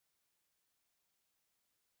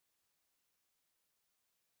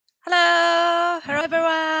Hello, hello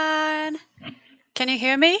everyone. Can you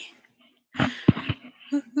hear me?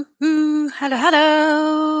 Hello,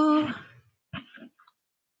 hello.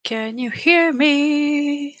 Can you hear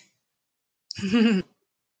me?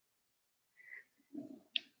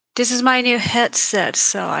 This is my new headset,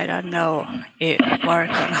 so I don't know if it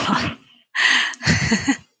works or not.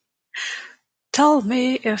 Tell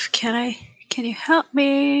me if can you help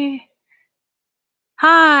me?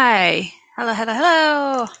 Hi. Hello, hello,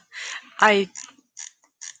 hello. I'm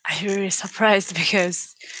really surprised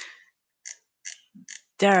because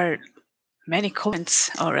there are many comments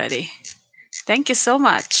already. Thank you so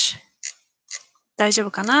much. 大丈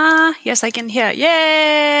夫かな? Yes, I can hear.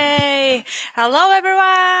 Yay! Hello,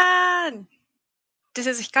 everyone! This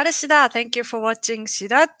is ひかるしだ. Thank you for watching し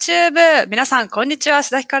だチューブ。皆さん、こんにちは。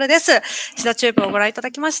しだひかるです。しだチューブをご覧いた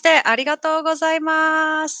だきまして、ありがとうござい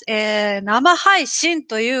ます。生配信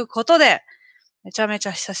ということで、めちゃめち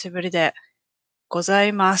ゃ久しぶりでござ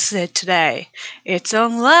います。Today, it's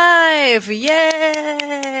on live! イェ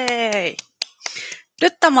ーイ! ル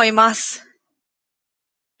ッタもいます。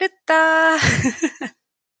ルッター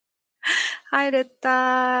はい、ルッ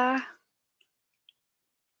ター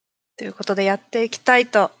ということでやっていきたい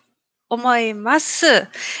と思います。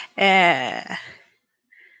Yeah,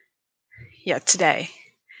 today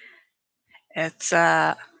it's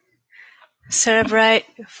celebrate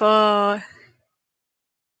for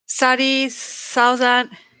 30,000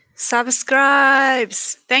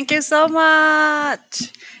 subscribes. Thank you so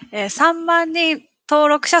much. 3万人登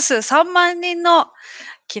録者数3万人の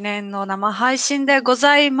記念の生配信でご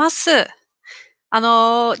ざいます。で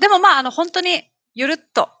も本当にゆるっ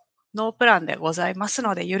とノープランでございます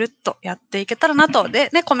ので、ゆるっとやっていけたらなと。で、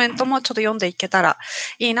ね、コメントもちょっと読んでいけたら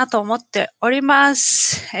いいなと思っておりま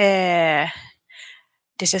す。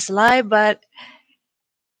This is live, but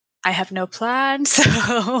I have no plan, so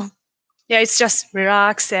yeah, it's just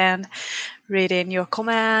relax and reading your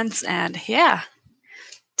comments and yeah.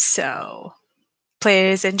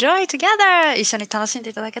 So,Please enjoy together! 一緒に楽しん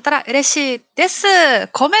でいただけたら嬉しいです。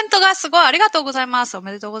コメントがすごいありがとうございます。お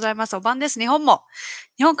めでとうございます。お晩です。日本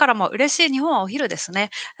からも嬉しい。日本はお昼です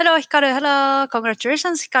ね。Hello, ヒカル。Hello.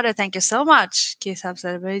 Congratulations, ヒカル。Thank you so much. Keep up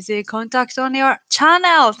the busy contact on your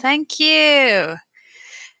channel. Thank you.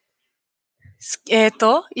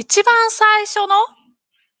 一番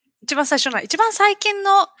最近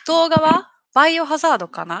の動画はバイオハザード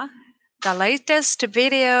かな？ The latest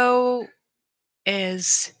video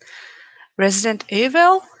is Resident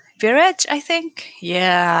Evil Village, I think.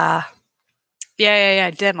 Yeah.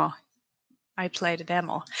 Demo. I played a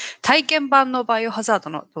demo. 体験版のバイオハザー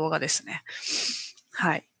ドの動画ですね。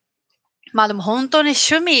はい。でも本当に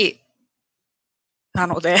趣味な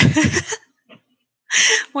ので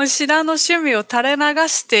もうシダの趣味を垂れ流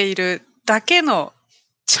しているだけの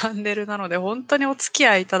チャンネルなので、本当にお付き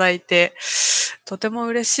合いいただいて、とても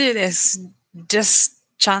嬉しいです。This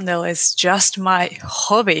channel is just my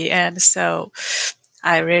hobby, and so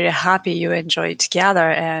I'm really happy you enjoy it together.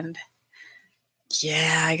 And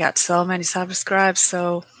yeah, I got so many subscribes,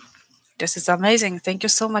 so this is amazing. Thank you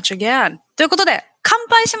so much again. ということで、乾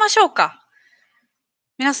杯しましょうか。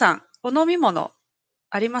皆さん、お飲み物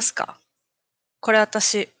ありますか？これ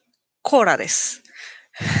私、コーラです。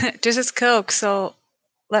This is Coke, so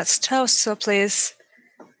let's toast. So please,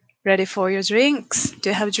 ready for your drinks. Do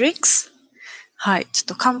you have drinks? はい、ちょっ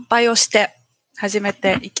と乾杯をして始め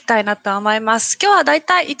ていきたいなと思います。今日はだい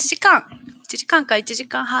たい1時間か1時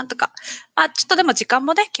間半とか、ちょっとでも時間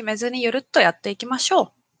もね、決めずにゆるっとやっていきましょ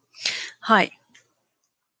う。はい。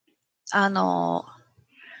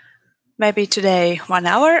maybe today 1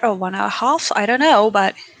 hour or 1 hour half, I don't know,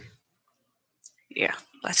 but yeah,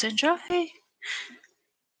 let's enjoy.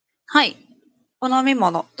 はい。お飲み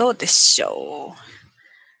物どうでしょ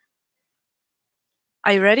う？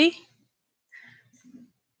 Are you ready?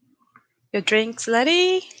 Your drinks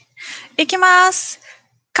ready? いきます。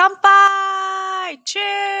乾杯 Cheers!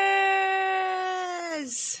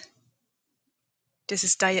 This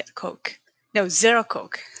is Diet Coke. No, Zero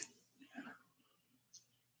Coke.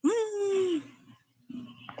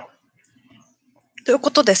 という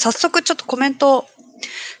ことで、早速ちょっとコメントを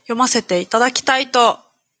読ませていただきたいと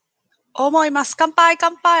思います。乾杯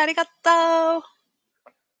ありがとう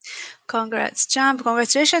Congrats, Jump.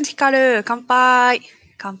 Congratulations, ヒカル。乾杯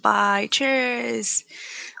Cheers.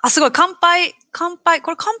 すごい。乾杯。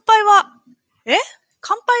これ乾杯は、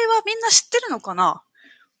乾杯はみんな知ってるのかな？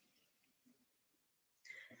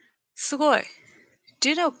すごい。Do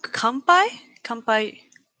you know 乾杯？乾杯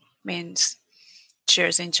means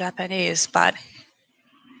cheers in Japanese, but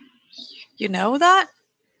you know that?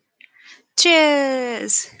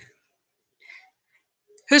 Cheers!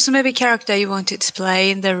 Whose movie character you wanted to play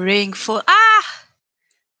in the ring for?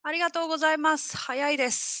 ありがとうございます。早いで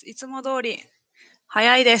す。いつも通り。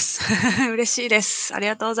早いです。嬉しいです。あり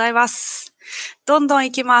がとうございます。どんどん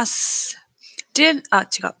行きます。違う。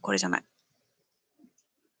これじゃない。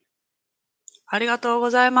ありがとうご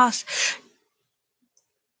ざいます。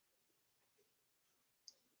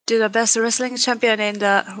Do the best wrestling champion in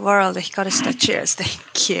the world, Hikarushita. Cheers.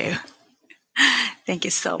 Thank you. Thank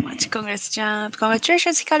you so much. Congrats, Jump.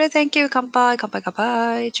 Congratulations, Hikaru. Thank you. 乾杯、乾杯、乾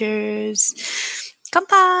杯。Cheers. 乾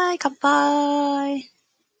杯、乾杯。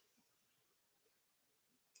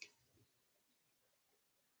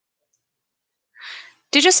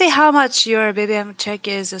Did you see how much your BBM check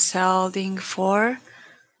is selling for?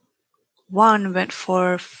 One went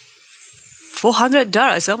for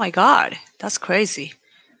 $400. Oh my god. That's crazy.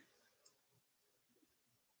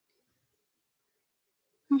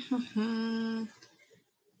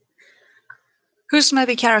 Whose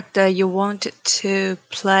movie character you wanted to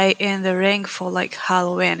play in the ring for like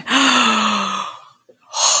Halloween?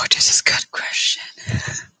 Oh, this is a good question.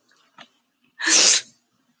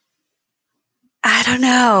 I don't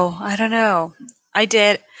know. I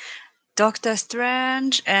did Doctor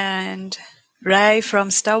Strange and Rey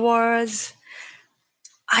from Star Wars.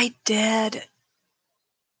 I did.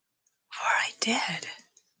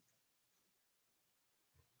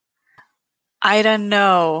 I don't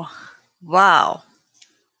know. Wow.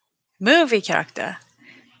 Movie character.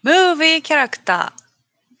 キャ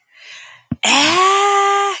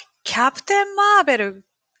プテンマーベル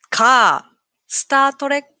か、スタート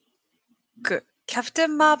レック。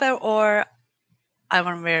Captain Marvel or I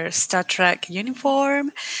want to wear Star Trek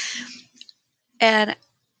uniform. And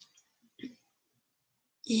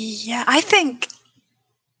yeah, I think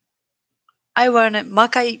I want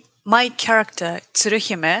my character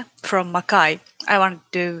Tsuruhime from Makai. I want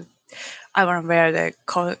to wear the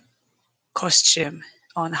costume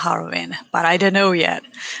on Halloween, but I don't know yet.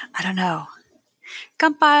 I don't know.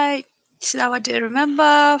 Kanpai, Shidawa, do you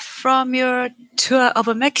remember from your tour of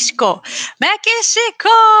Mexico? Mexico!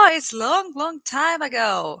 It's long time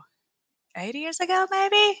ago. 8 years ago,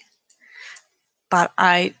 maybe? But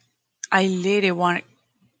I really want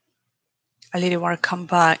to come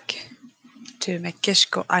back to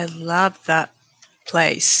Mexico. I love that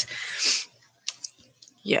place.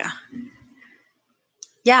 Yeah.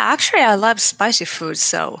 Yeah, actually I love spicy food,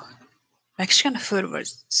 so Mexican food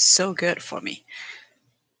was so good for me.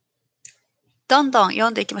 どんどん読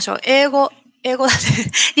んでいきましょう。英語だね。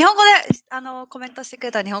日本語で、コメントしてく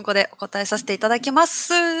れたら日本語でお答えさせていただきま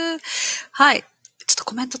す。はい。ちょっと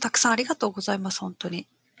コメントたくさんありがとうございます。本当に。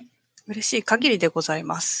嬉しい限りでござい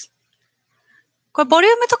ます。これ、ボリ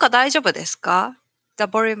ュームとか大丈夫ですか？ The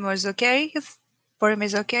volume is okay? Volume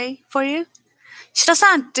is okay for you? 白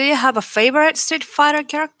さん、do you have a favorite Street Fighter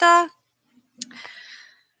character?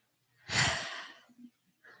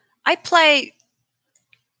 I play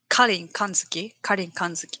Karin Kanzuki.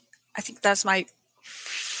 I think that's my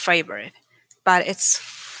favorite. But it's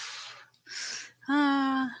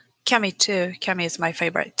Cammy too. Cammy is my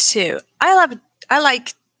favorite too. I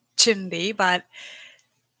like Chun-Li, but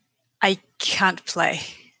I can't play.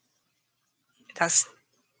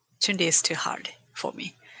 Chun-Li is too hard for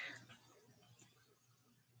me.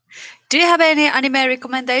 Do you have any anime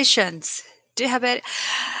recommendations? Do you have any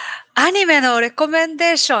anime no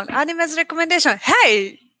recommendation? Anime's recommendation.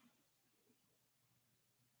 Hey!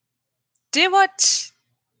 Do you watch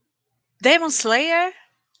Demon Slayer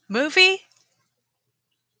movie?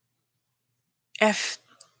 If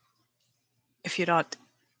you don't,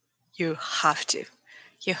 you have to.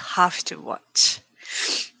 You have to watch.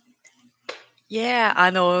 Yeah,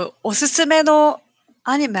 おすすめの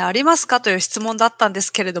アニメありますかという質問だったんで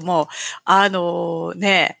すけれども、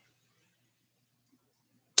ね、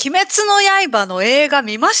鬼滅の刃の映画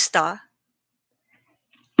見ました？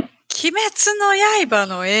鬼滅の刃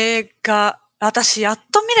の映画、私やっ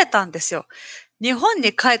と見れたんですよ。日本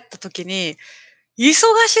に帰った時に、忙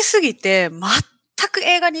しすぎて全く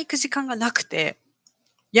映画に行く時間がなくて、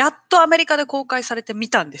やっとアメリカで公開されて見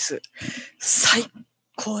たんです。最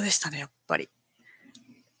高でしたね、やっぱり。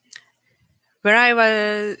When I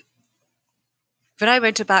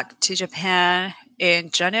went back to Japan in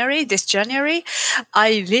this January,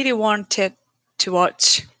 I really wanted to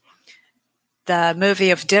watch the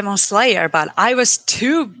movie of Demon Slayer, but I was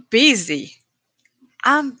too busy.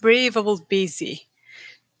 Unbelievable busy.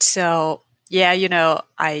 So, yeah,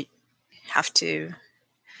 I have to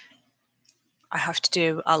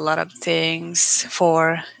do a lot of things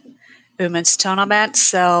for women's tournament.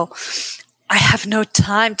 So I have no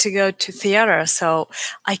time to go to theater. So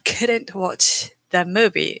I couldn't watch the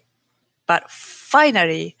movie. but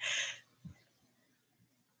finally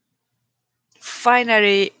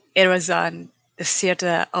it was on the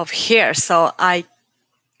theater of here, so I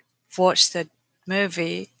watched the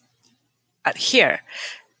movie at here,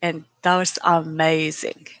 and that was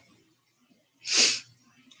amazing.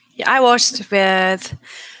 Yeah, I watched with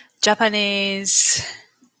Japanese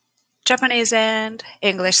and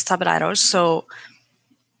English subtitles, so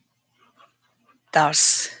that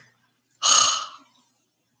was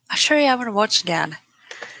actually I'm gonna watch again.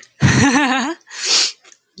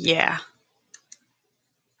 Yeah.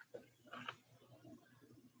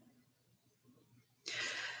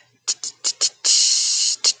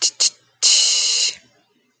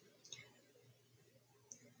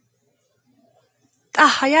あ、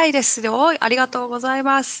早いですよ。ありがとうござい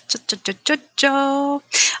ます。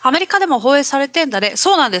アメリカでも放映されてんだね。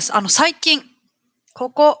そうなんです。最近、こ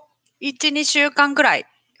こ1、2週間ぐらい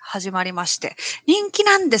始まりまして。人気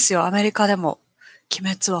なんですよ、アメリカでも。鬼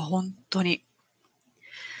滅は本当に。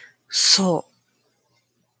そう。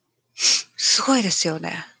すごいですよ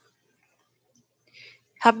ね。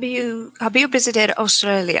Have you visited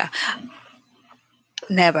Australia?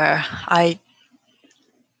 Never.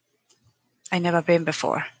 I never been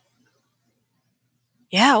before.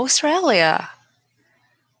 Yeah, Australia.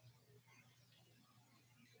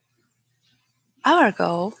 I wanna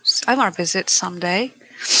go. I wanna visit someday.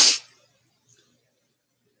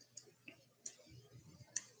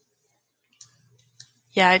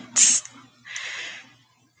 Yeah,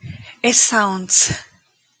 it sounds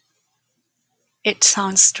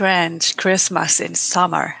strange. Christmas in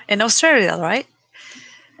summer in Australia, right?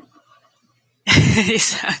 It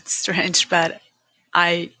sounds strange, but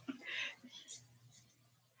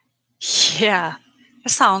yeah,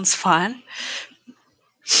 it sounds fun.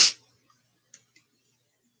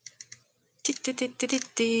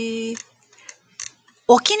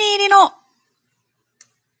 お気に入りの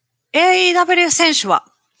AEW 選手は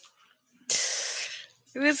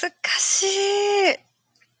難しい。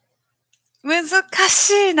難し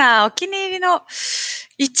いな。お気に入りの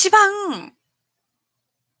一番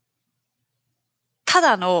た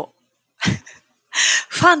だの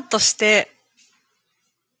ファンとして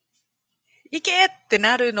いけって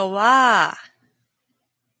なるのは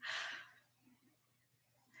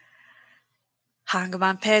ハング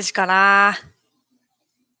マンページかな。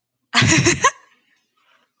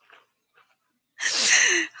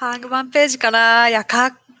ハングマンページかな。いや、か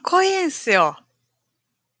っこいいんすよ。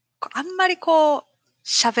あんまりこう、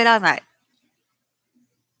喋らない。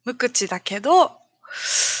無口だけど、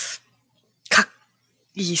かっ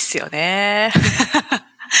いいっすよね。フィ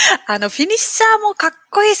ニッシャーもかっ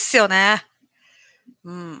こいいっすよね。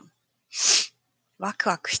うん。ワク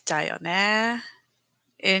ワクしちゃうよね。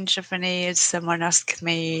In Japanese, someone asked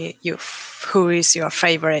me, who is your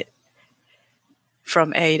favorite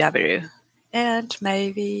from AW? And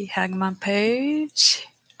maybe Hangman Page?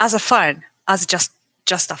 As a fun, as just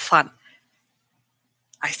a fun,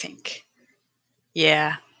 I think.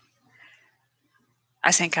 Yeah.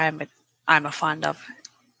 I think I'm a fan of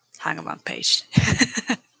Hangman Page.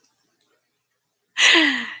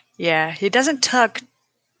 Yeah, he doesn't talk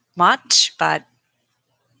much, but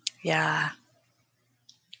yeah,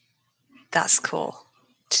 that's cool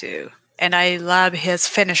too. And I love his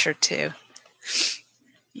finisher too.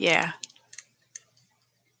 Yeah.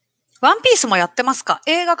 ワンピースもやってますか？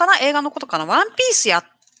映画かな？映画のことかな？ワンピースやっ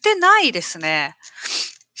てないですね。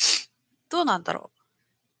どうなんだろ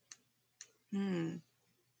う。うん。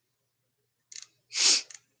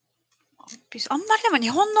ワンピース。あんまりでも日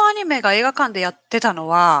本のアニメが映画館でやってたの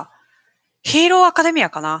は、ヒーローアカデミア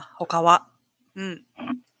かな？他は。うん。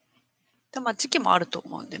でも時期もあると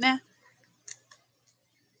思うんでね。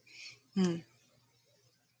うん。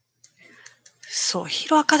そう、ヒ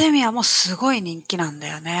ーローアカデミアもすごい人気なんだ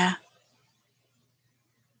よね。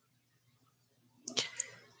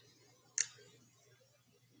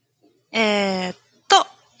えーっと、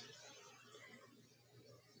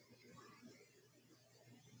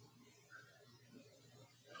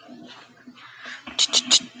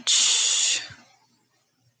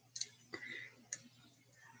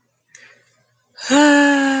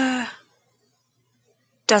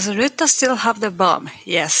Does Ruta still have the bomb?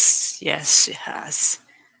 Yes, she has.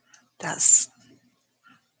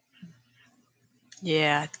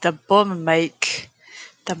 Yeah, the bomb makes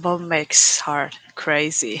her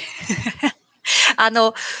crazy.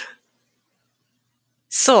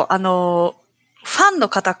 そう、ファンの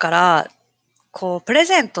方から、こう、プレ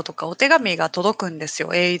ゼントとかお手紙が届くんです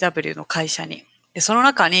よ、AEW の会社に。で、その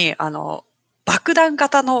中に、爆弾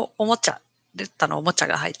型のおもちゃ、ルッタのおもちゃ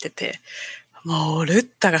が入ってて、もう、ルッ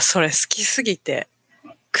タがそれ好きすぎて、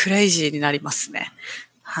クレイジーになりますね。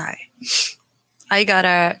はい。I got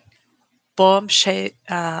a bomb shape,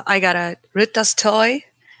 I got a Ruta's toy.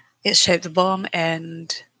 It shaped the bomb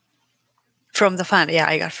and from the fun. Yeah,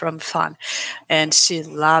 I got from fun. And she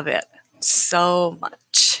loved it so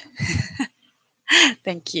much.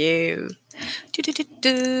 Thank you. Do, do, do,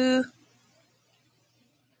 do.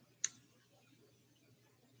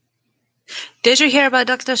 Did you hear about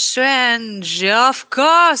Doctor Strange? Of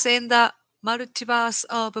course, in the multiverse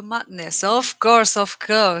of madness. Of course, of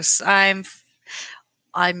course. I'm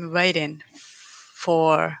waiting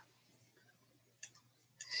for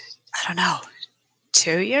I don't know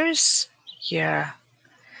 2 years. Yeah,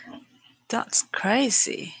 that's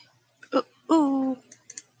crazy. Ooh.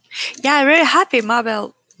 Yeah, I'm really happy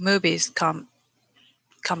Marvel movies come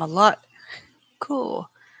a lot. Cool.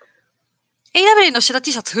 AW のシダ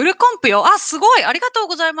T シャツフルコンプよ。あ、すごい。ありがとう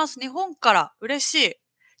ございます。日本から嬉しい。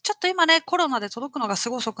ちょっと今ね、コロナで届くのがす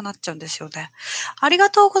ごい遅くなっちゃうんですよね。ありが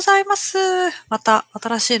とうございます。また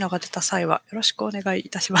新しいのが出た際はよろしくお願いい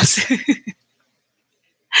たします。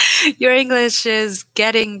Your English is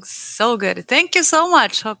getting so good. Thank you so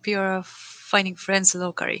much. Hope you're finding friends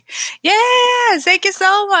locally. Yeah, thank you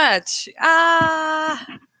so much.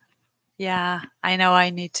 Yeah, I know I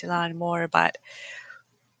need to learn more, but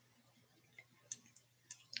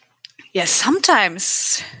yes,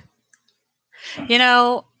 sometimes, you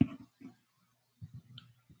know,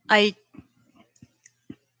 I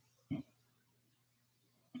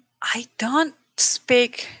don't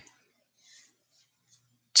speak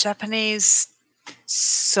Japanese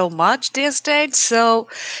so much these days, so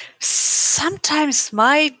sometimes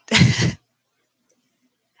my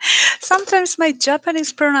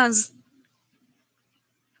Japanese pronouns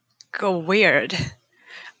go weird.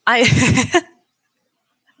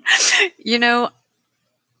 You know,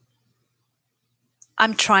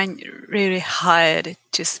 I'm trying really hard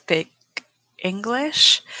to speak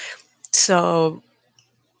English, so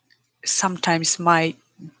sometimes my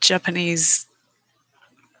Japanese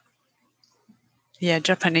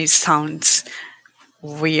sounds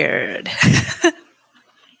weird.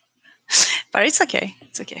 But it's okay.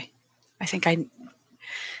 It's okay. I think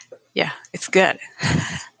it's good.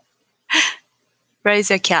 Where is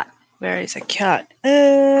your cat? Where is a cat?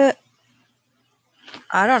 I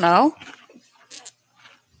don't know.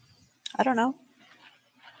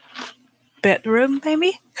 Bedroom,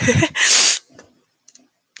 maybe?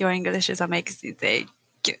 Your English is amazing. Thank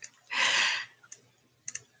you.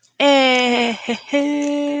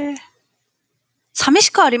 寂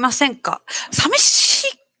しくありませんか？寂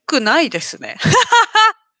しくないですね。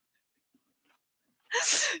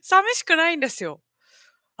寂しくないんですよ。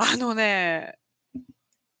ホー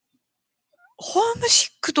ムシ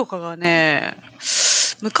ックとかがね、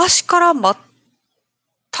昔から全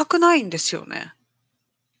くないんですよね。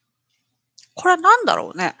これはなんだ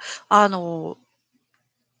ろうね。な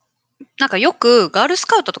んかよくガールス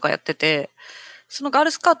カウトとかやってて、そのガー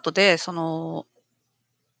ルスカウトで、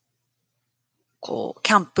こう、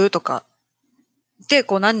キャンプとかで、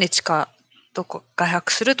こう何日かどこ外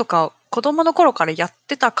泊するとか、子供の頃からやっ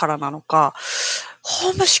てたからなのか、ホ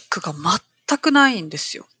ームシックが全くないんで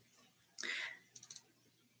すよ。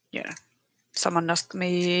Yeah. Someone asked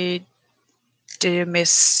me, do you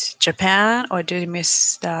miss Japan or do you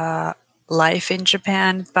miss the life in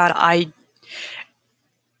Japan? But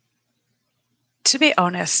to be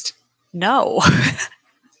honest, no.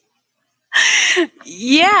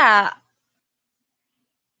 Yeah.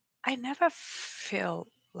 I never feel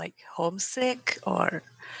like homesick or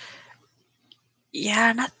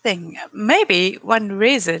nothing. Maybe one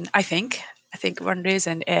reason, I think one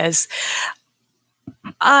reason is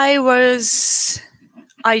I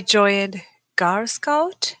joined Girl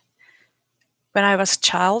Scout when I was a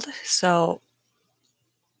child, so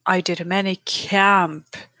I did many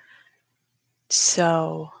camp.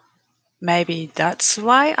 So maybe that's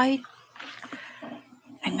why I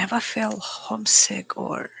never feel homesick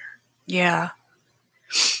or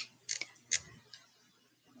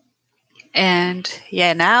And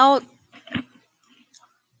now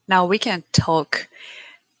we can talk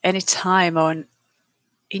anytime on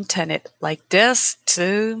internet like this,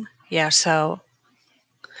 Zoom. So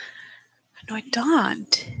no, I don't.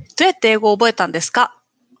 どうやって英語を覚えたんですか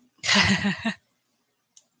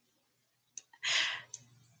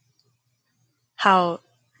？How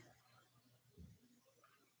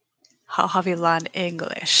have you learned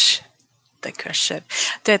English? The question.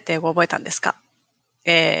 どうやって英語を覚えたんですか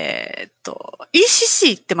？ECC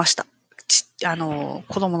行ってました。子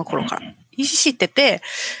供の頃から。ECC 行ってて、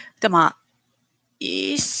で、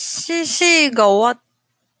ECC が終わっ、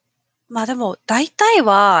でも大体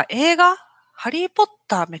は映画ハリーポッ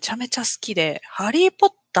ターめちゃめちゃ好きで、ハリーポ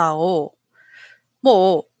ッターを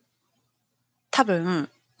もう多分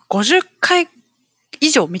50回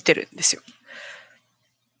以上見てるんですよ。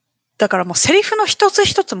だからもうセリフの一つ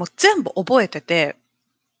一つも全部覚えてて、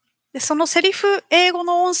で、そのセリフ、英語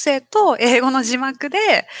の音声と英語の字幕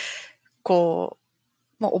で、こ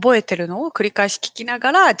う、もう覚えてるのを繰り返し聞きな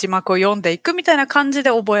がら字幕を読んでいくみたいな感じ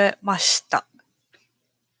で覚えました。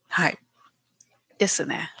はい。です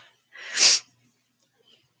ね。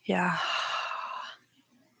いや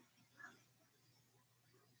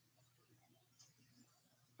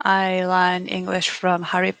I learned English from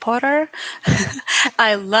Harry Potter.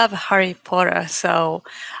 I love Harry Potter, so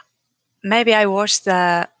maybe I watched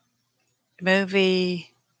the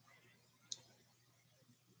movie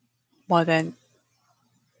more than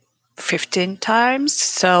 15 times,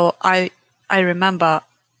 so I remember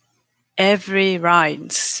every line.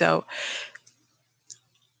 So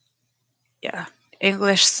yeah,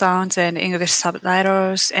 English sounds and English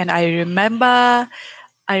subtitles, and I remember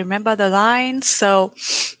the lines. So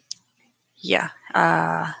yeah,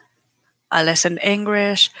 I listen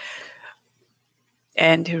English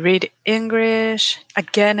and read English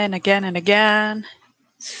again and again and again.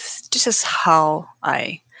 This is how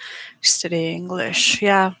I study English.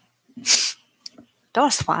 Yeah, that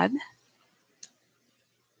was fun.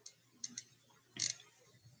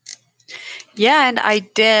 Yeah, and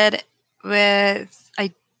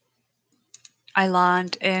I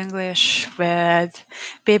learned English with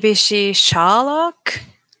BBC Sherlock.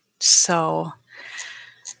 So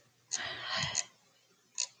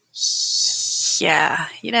yeah,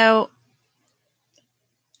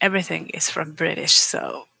 everything is from British,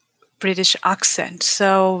 so British accent.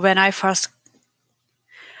 So when I first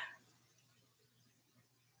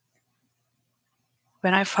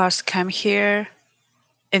came here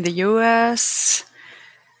in the US,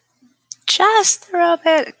 just a little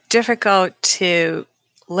bit difficult to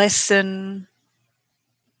listen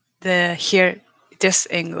hear this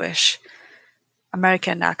English,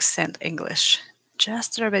 American accent English.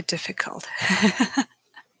 Just a little bit difficult.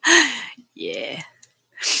 Yeah.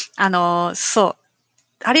 そ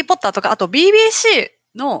う。ハリーポッターとか、あと BBC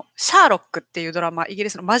のシャーロックっていうドラマ、イギ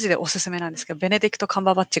リスのマジでおすすめなんですけど、ベネディクト・カン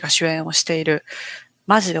バーバッチが主演をしている、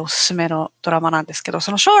マジでおすすめのドラマなんですけど、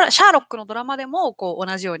そのシャーロックのドラマでも、こう、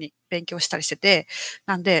同じように勉強したりしてて、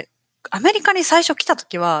なんで、アメリカに最初来た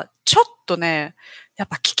時は、ちょっとね、やっ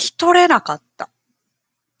ぱ聞き取れなかった。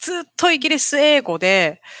ずっとイギリス英語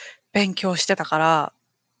で勉強してたから、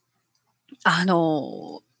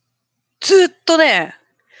ずっとね、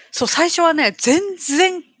そう、最初はね、全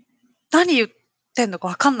然何言ってんのか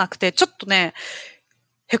わかんなくて、ちょっとね、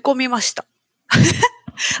へこみました。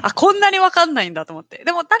あ、こんなにわかんないんだと思って。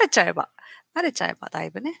でも慣れちゃえばだい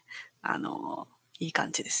ぶね、いい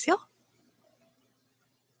感じですよ。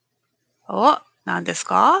お、何です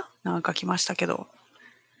か？なんか来ましたけど。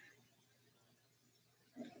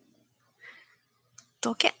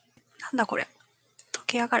どけ。なんだこれ。ど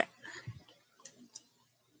けやがれ。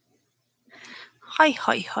はい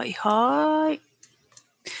はいはいはい。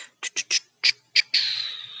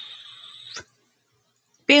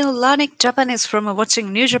Been learning Japanese from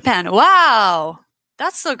watching New Japan. Wow!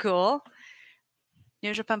 That's so cool.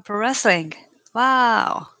 New Japan Pro Wrestling.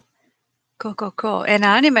 Wow. Cool, cool, cool. And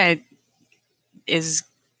anime is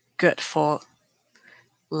good for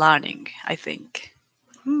learning, I think.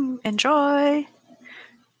 Enjoy.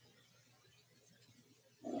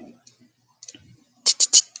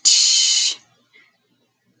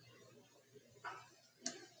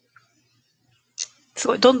 す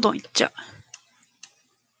ごい、どんどんいっちゃう。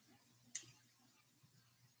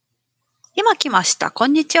今来ました。こ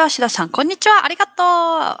んにちは、シダさん。こんにちは。ありがとう。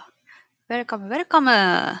ウェルカム、ウェルカム。ウ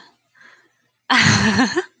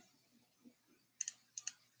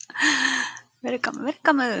ェルカム、ウェル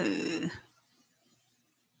カム。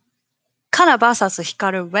カナ vs ヒカ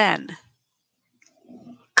ル when?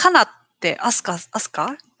 カナってアスカ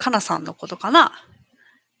カナさんのことかな？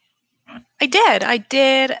 I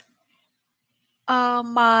did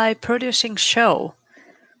my producing show.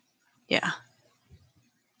 Yeah.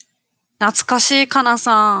 懐かしいカナ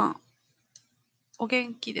さん。お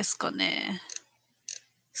元気ですかね？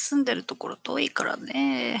住んでるところ遠いから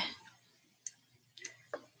ね。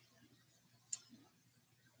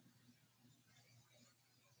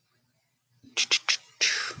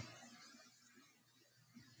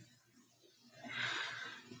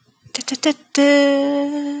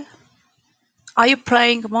Are you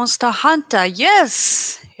playing Monster Hunter?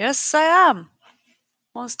 Yes, I am.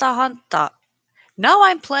 Monster Hunter. Now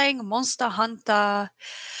I'm playing Monster Hunter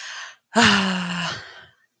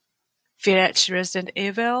Village Resident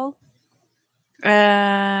Evil.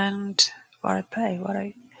 And what I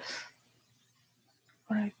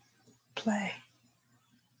play.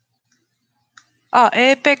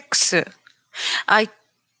 Apex. I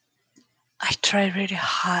try really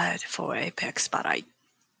hard for Apex, but I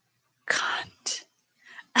can't.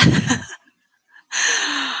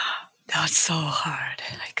 That's so hard.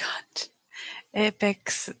 I can't.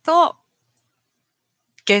 Apex と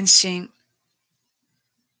原神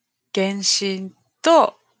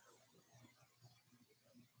と、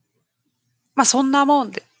まあそんなも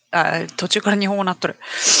んで、途中から日本語なっとる。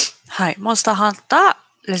はい。モンスターハンタ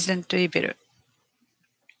ー、レジデントイービル、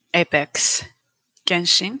Apex、原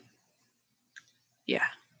神。Yeah.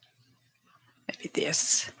 Maybe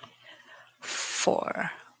this.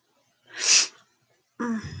 4.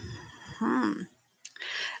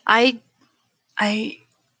 I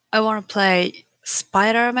want to play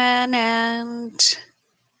Spider-Man and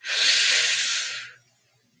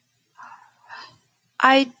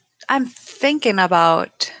I'm thinking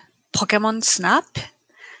about Pokemon Snap,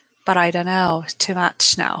 but I don't know. Too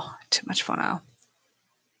much now. Too much for now.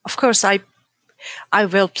 Of course, I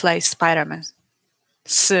will play Spider-Man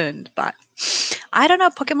soon, but I don't know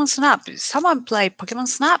Pokemon Snap. Someone play Pokemon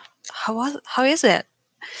Snap? How is it?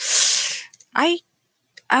 I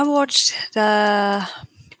watched the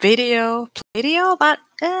video, but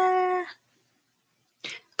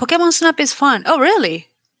Pokemon Snap is fun. Oh, really?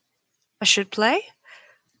 I should play?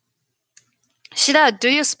 Shida, do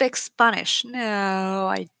you speak Spanish? No,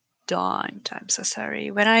 I don't. I'm so sorry.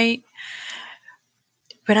 When I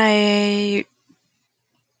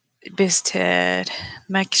visited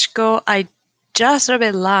Mexico, I just a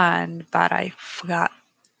bit learned, but I forgot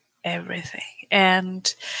everything.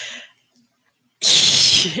 And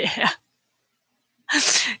yeah,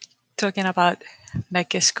 talking about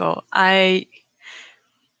Mexico, I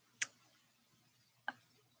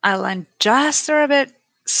learned just a bit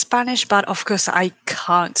Spanish, but of course I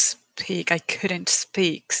can't speak. I couldn't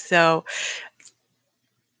speak. So,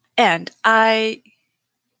 and I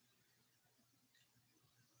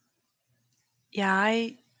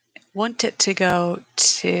wanted to go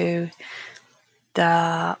to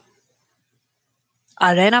the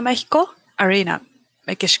Arena Mexico,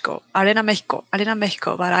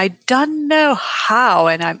 but I don't know how,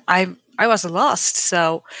 and I was lost,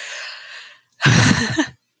 so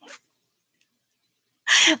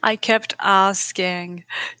I kept asking,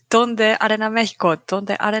 ¿Dónde Arena Mexico?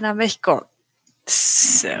 ¿Dónde Arena Mexico?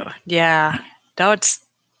 So yeah, that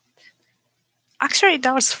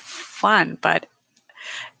was fun, but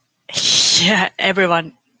yeah,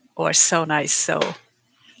 everyone was so nice, so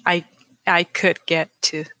I could get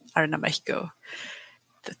to Arena Mexico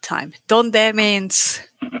the time. Donde means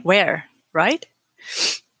where, right?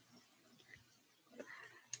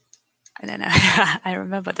 And then I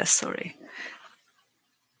remember the story.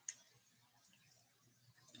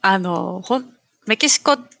 メキシ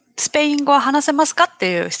コ、スペイン語は話せますかっ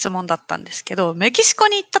ていう質問だったんですけど、メキシコ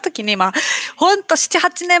に行った時に、ほんと7、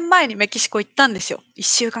8年前にメキシコ行ったんですよ。1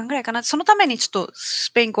週間ぐらいかな。そのためにちょっと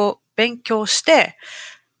スペイン語勉強して、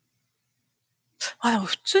でも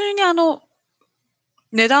普通に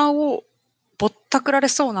値段をぼったくられ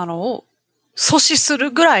そうなのを阻止する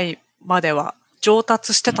ぐらいまでは上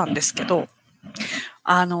達してたんですけど、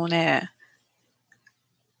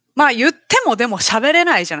言ってもでも喋れ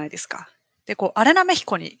ないじゃないですか。で、アレナメヒ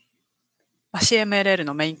コに、CMLL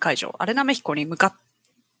のメイン会場、アレナメヒコに向かっ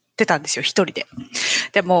てたんですよ、一人で。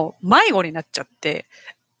でも、迷子になっちゃって、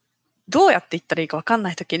どうやって行ったらいいか分かん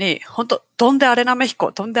ないときに、本当ドンデアレナメヒコ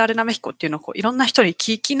っていうのをいろんな人に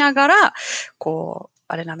聞きながら、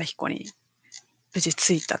アレナメヒコに無事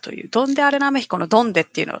着いたという。ドンデアレナメヒコのドンデっ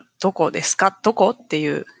ていうのはどこですか？どこって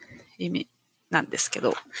いう意味なんですけ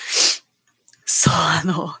ど、そう、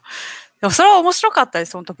でもそれは面白かったで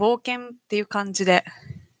す。本当冒険っていう感じで。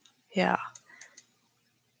Yeah.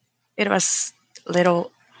 It was a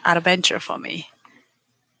little adventure for me.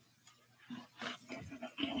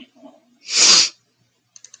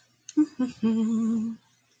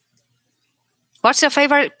 What's your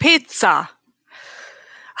favorite pizza?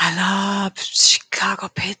 I love Chicago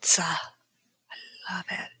pizza. I love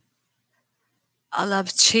it. I love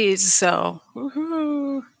cheese, so.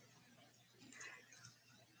 Woohoo.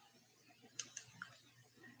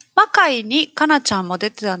 マカイにかなちゃんも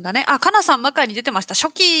出てたんだね。かなさんマカイに出てました。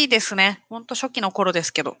初期ですね。ほんと初期の頃で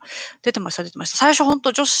すけど。出てました。最初ほん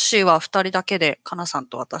と女子は2人だけで、かなさん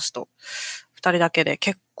と私と2人だけで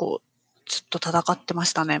結構ずっと戦ってま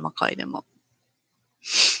したね、マカイでも。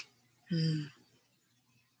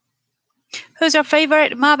Who's your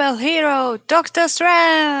favorite Marvel hero? Doctor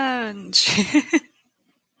Strange!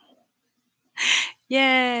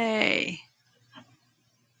 Yay!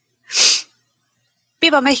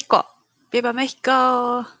 Viva Mexico! Viva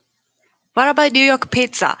Mexico! What about New York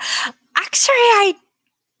pizza? Actually,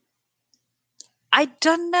 I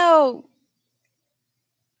don't know.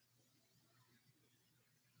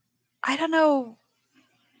 I don't know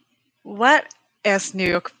what is New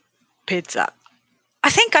York pizza. I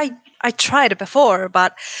think I tried it before,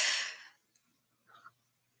 but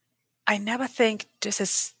I never think this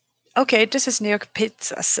is okay. This is New York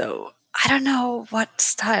pizza, so I don't know what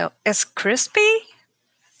style. Is crispy,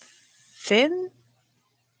 thin?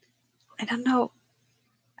 I don't know.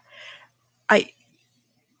 I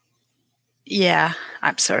yeah.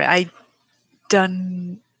 I'm sorry. I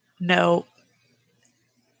don't know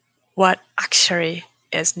what actually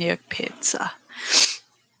is New York pizza.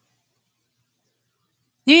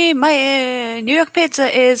 New York pizza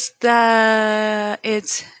is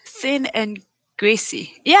it's thin and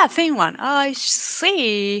greasy. Yeah, thin one. I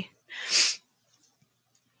see.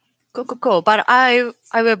 Cool. But I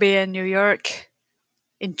will be in New York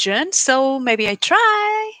in June, so maybe I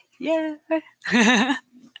try. Yeah.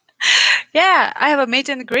 Yeah, I have a meet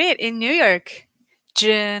and greet in New York,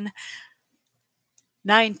 June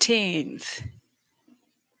 19th.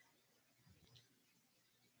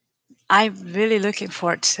 I'm really looking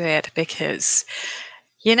forward to it because,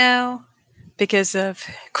 because of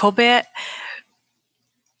COVID,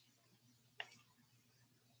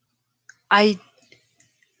 I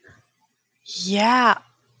yeah,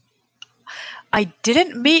 I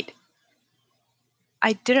didn't meet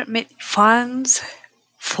fans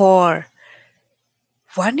for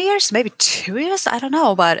 1 year, maybe 2 years. I don't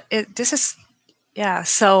know, but this is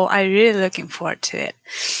so I really looking forward to it.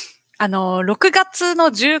 6月の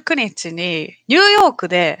19日にニューヨーク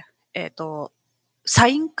で、サ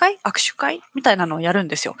イン会握手会みたいなのをやるん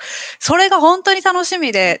ですよ。それが本当に楽し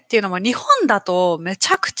みで、っていうのも日本だとめ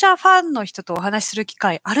ちゃくちゃファンの人とお話しする機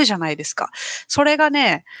会あるじゃないですか。それが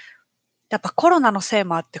ね、やっぱコロナのせい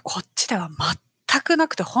もあってこっちでは全くな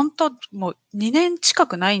くて、本当もう2年近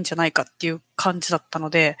くないんじゃないかっていう感じだったの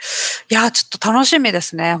で、いやーちょっと楽しみで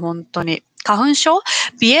すね、本当に。花粉症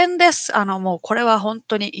鼻炎です。もうこれは本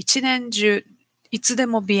当に一年中、いつで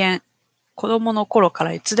も鼻炎。子供の頃か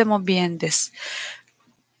らいつでも鼻炎です。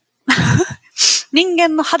人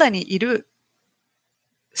間の肌にいる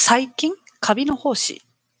細菌カビの胞子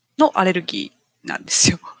のアレルギーなんです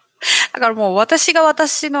よ。だからもう私が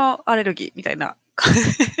私のアレルギーみたいな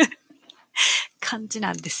感じ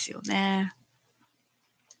なんですよね。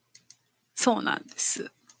そうなんです。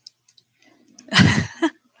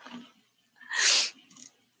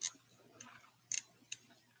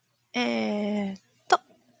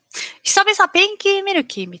久々ペンキーミル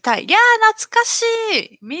キー見たい。いやー、懐かし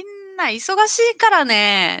い。みんな忙しいから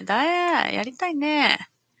ね。やりたいね。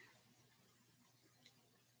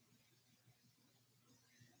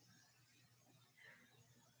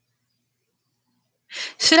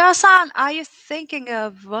Shira-san, are you thinking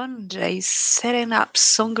of one day setting up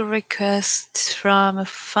song requests from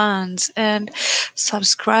fans and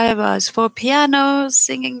subscribers for piano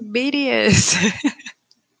singing videos?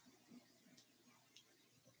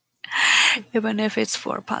 Even if it's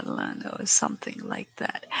for Padland or something like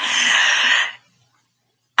that.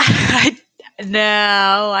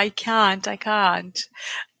 No, I can't.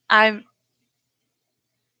 I'm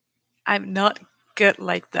not good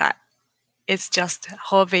like that. It's just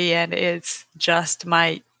hobby and it's just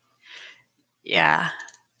my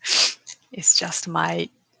it's just my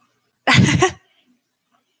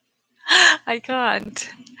I can't.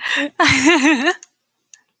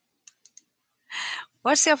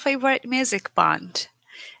 What's your favorite music band?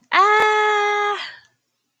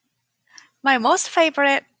 My most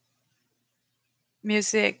favorite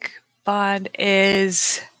music band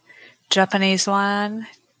is Japanese one,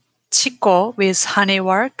 Chico with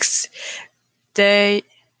Honeyworks. They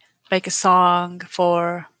make a song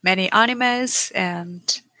for many animes and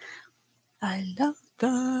I love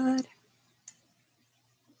that.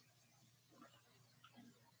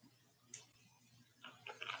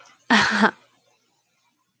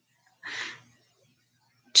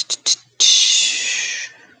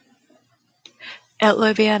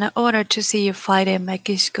 Liviana, honored to see you fight in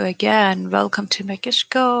Mexico again. Welcome to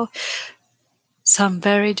Mexico. Some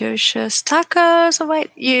very delicious tacos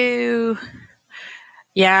await you.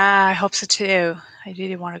 Yeah, I hope so too. I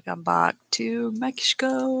really want to come back to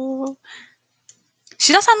Mexico.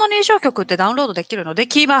 志田さんの入場曲ってダウンロードできるの？で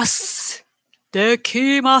きます。で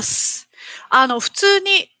きます。普通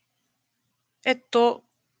に、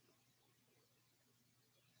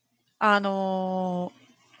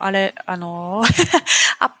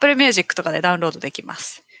Apple Music とかでダウンロードできま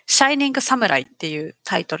す。Shining Samurai っていう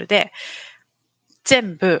タイトルで、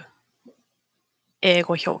全部英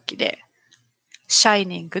語表記で、シャイ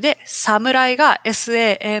ニングで、侍が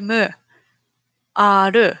SAMRAAI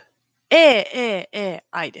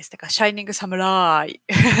です。だから、シャイニング侍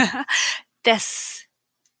です。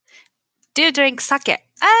Do you drink sake?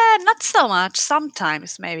 Not so much.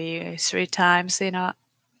 Sometimes, maybe 3 times in a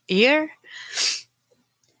year.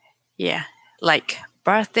 Yeah, like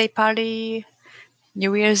birthday party,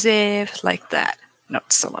 New Year's Eve, like that.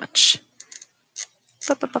 Not so much.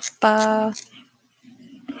 パパパパ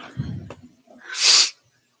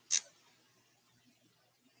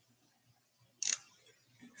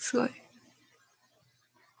すごい。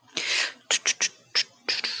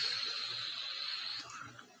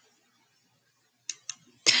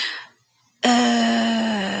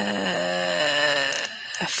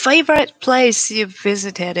Favorite place you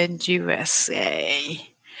visited in USA?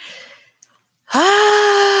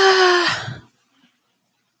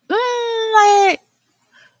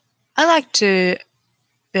 I like to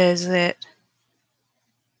visit.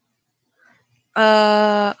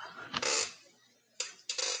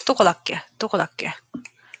 どこだっけ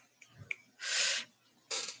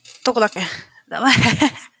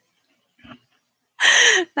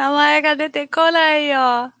名前が出てこない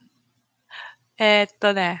よ。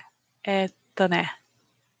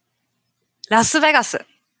ラスベガス。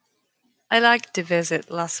I like to visit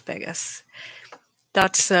Las Vegas.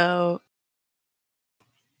 That's so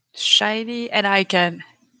shiny and I can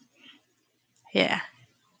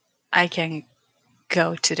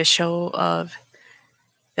go to the show of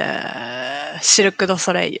the Cirque du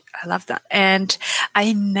Soleil. I love that. And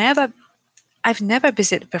I've never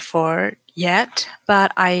visited before yet,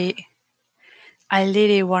 but I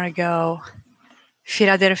really want to go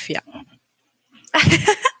Philadelphia.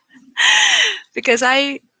 Because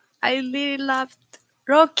I really loved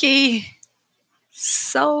Rocky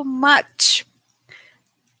so much.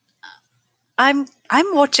 I'm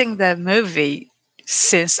watching the movie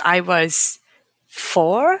since I was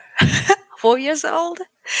 4 years old.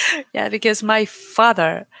 Yeah, because my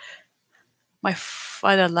father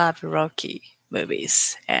loved Rocky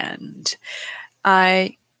movies, and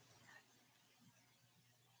I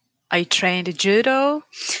trained judo,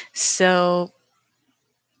 so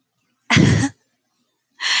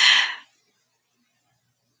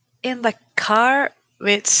in the car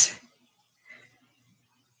which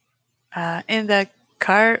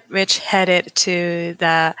headed to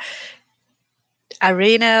the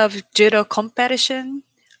arena of judo competition,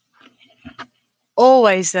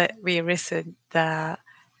 always we listen the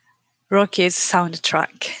Rocky's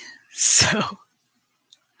soundtrack. So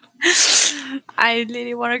I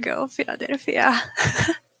really want to go Philadelphia.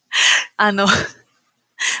 ア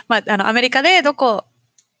メリカでどこ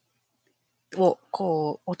を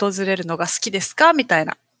こう訪れるのが好きですかみたい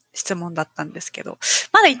な質問だったんですけど、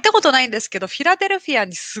まだ行ったことないんですけど、フィラデルフィア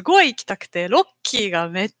にすごい行きたくて、ロッキーが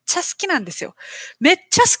めっちゃ好きなんですよ。めっ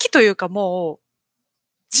ちゃ好きというかもう、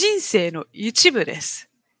人生の一部です。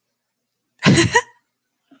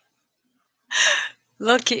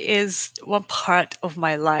Rocky is one part of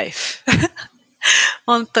my life.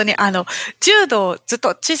 本当に柔道、ずっと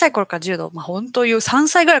小さい頃から柔道、本当に3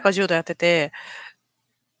歳ぐらいから柔道やってて、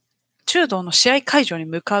柔道の試合会場に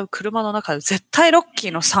向かう車の中で絶対ロッキ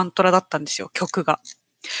ーのサントラだったんですよ、曲が。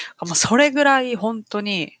それぐらい本当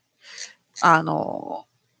に、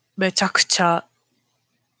めちゃくちゃ、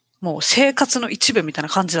もう生活の一部みたいな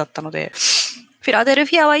感じだったので、フィラデル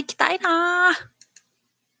フィアは行きたいな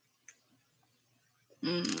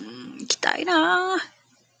行きたいな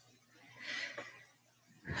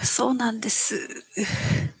そうなんです。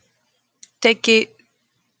Take it,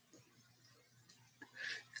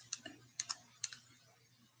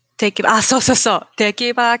 そうそうそう。Take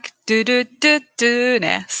it back, do do do do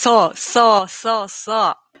ね。そう。そ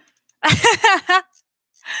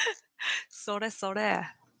れ。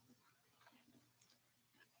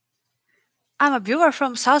I'm a viewer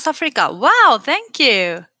from South Africa. Wow, thank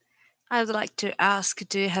you. I would like to ask,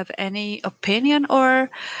 do you have any opinion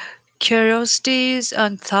or curiosities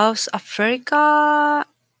on South Africa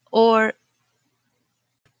or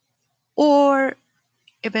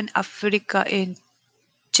even Africa in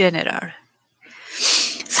general?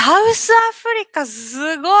 サウスアフリカ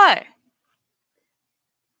すごい。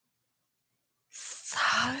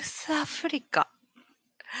サウスアフリカ。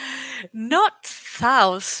Not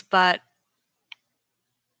South, but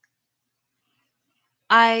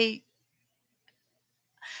I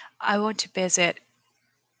want to visit.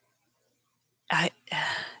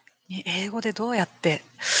 英語でどうやって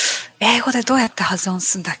発音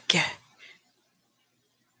するんだっけ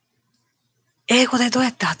I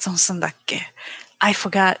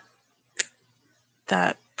forgot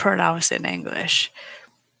the pronounce in English?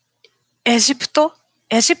 エジプト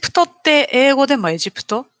って英語でもエジプ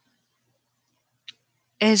ト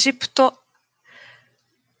I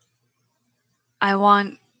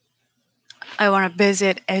want to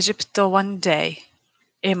visit Egypt one day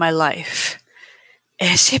in my life.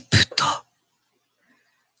 エジプト、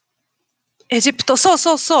そう。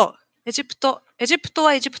エジプトは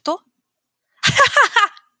エジプト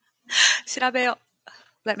調べよ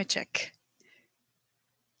う。Let me check.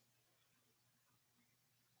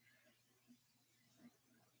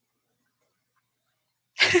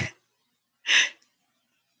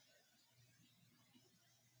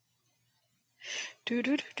 ドゥ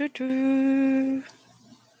ルルルル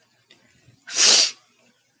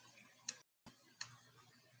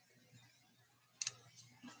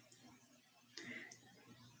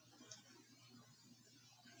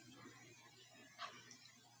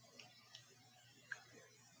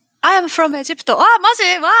I am from Egypt. あ、マジ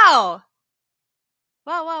Wow!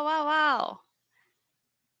 Wow.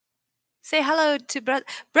 Say hello to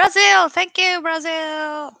Brazil. Thank you,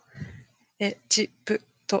 Brazil. エジプ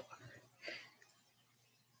ト。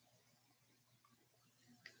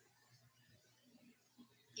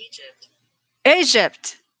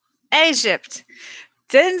Egypt.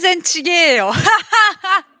 全然ちげえよ。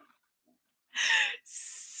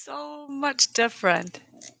So much different.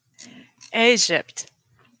 Egypt.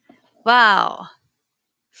 Wow.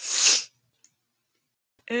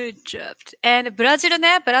 Egypt. And ブラジル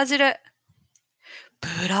ね、ブラジルは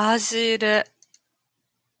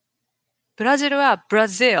ブラ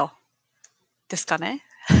ジルですかね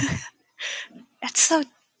It's so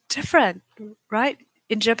different, right?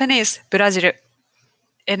 In Japanese, ブラジル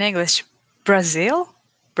In English, Brazil?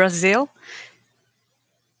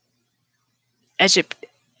 Egypt.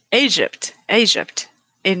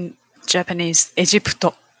 In Japanese, エジプ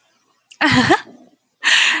ト。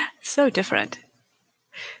So different.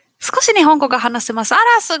 少し日本語が話せます。あ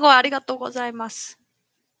ら、すごい。ありがとうございます。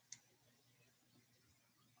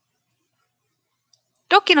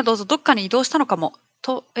ロッキーのどうぞ、どっかに移動したのかも。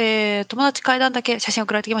友達階段だけ写真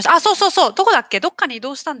送られてきました。あ、そう。どこだっけどっかに移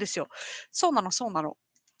動したんですよ。そうなの。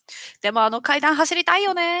でも階段走りたい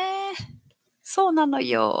よね。そうなの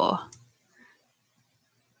よ。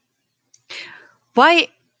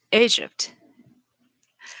Why Egypt?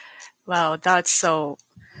 Wow, that's so...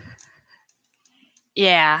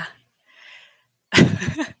 Yeah.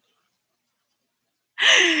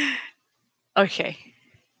 Okay,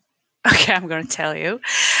 I'm going to tell you.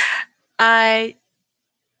 I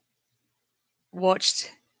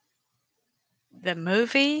watched the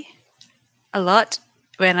movie a lot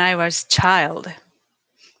when I was a child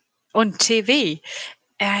on TV.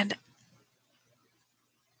 And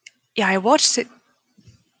yeah, I watched the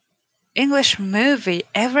English movie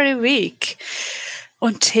every week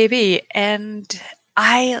on TV. And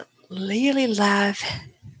I really love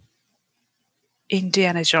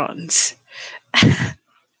Indiana Jones.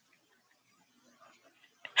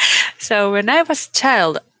 So when I was a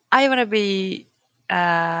child, I want to be,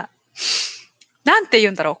 なんて言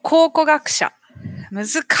うんだろう、考古学者。難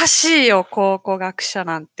しいよ、考古学者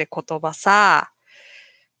なんて言葉さ。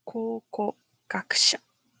考古学者。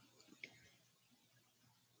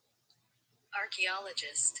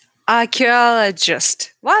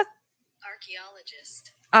Archaeologist. What?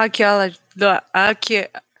 Archaeologist.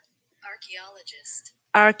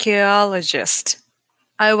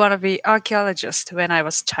 I want to be archaeologist when I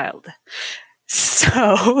was a child.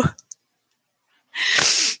 So,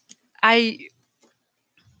 I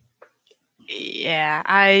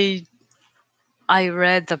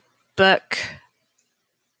read the book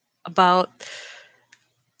about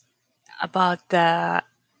the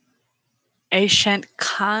ancient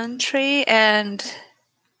country, and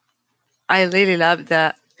I really love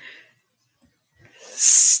the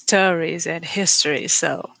stories and history,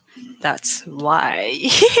 so that's why.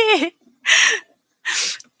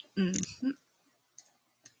 Mm-hmm.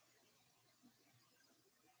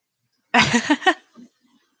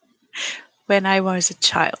 When I was a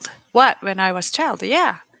child. What? When I was a child?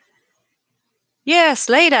 Yeah. Yes,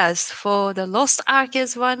 Raiders for the Lost Ark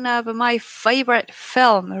is one of my favorite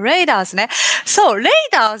film. Raiders ね。そう、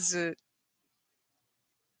Raiders.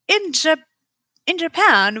 In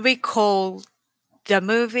Japan, we call the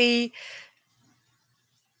movie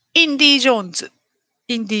Indy Jones.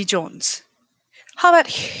 How about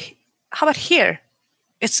here?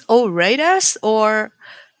 It's all Raiders, or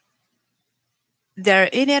they're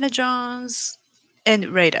Indiana Jones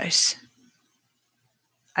and Raiders?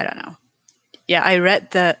 I don't know. Yeah, I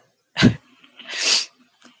read the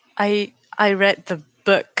I read the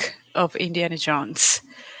book of Indiana Jones.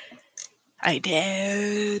 I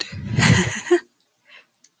did.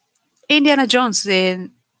 Indiana Jones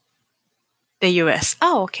in the US.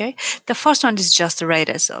 Oh, okay. The first one is just the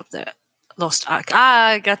Raiders of the Lost Ark.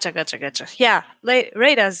 Ah, gotcha. Yeah,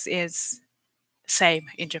 Raiders is same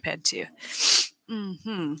in Japan too.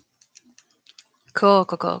 Mm-hmm.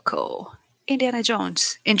 Cool. Indiana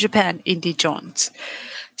Jones. In Japan, Indy Jones.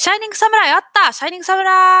 シャイニングサムライあったシャイニングサム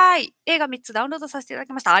ライ映画3つダウンロードさせていただ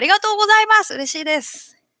きました。ありがとうございます嬉しいで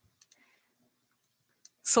す。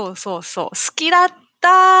そう。好きだっ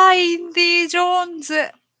たインディ・ジョーン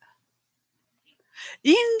ズ。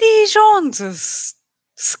インディ・ジョーンズ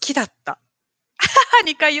好きだった。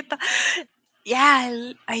2回言った。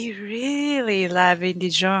Yeah, I really love Indy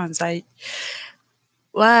Jones.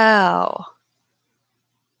 Wow.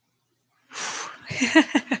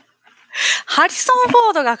 ハリソン・フ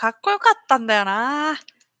ォードがかっこよかったんだよな。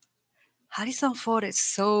ハリソン・フォード is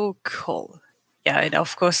so cool. Yeah, and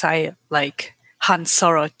of course I like Han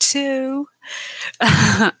Solo too.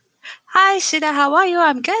 Hi, Shida, how are you?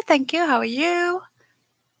 I'm good, thank you. How are you?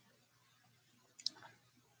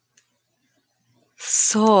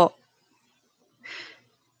 そ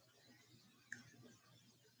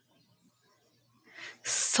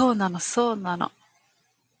うなの。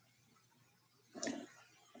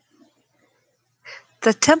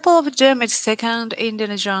The Temple of Doom is second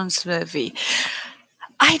Indiana Jones movie.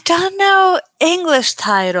 I don't know English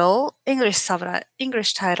title,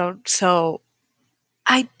 so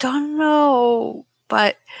I don't know,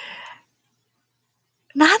 but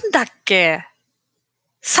なんだっけ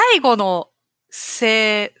最後の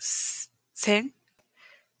聖戦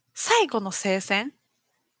最後の聖戦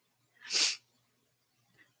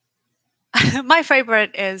My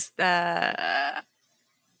favorite is the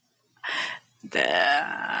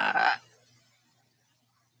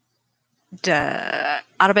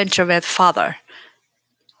Adventure with Father.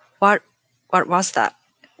 What was that?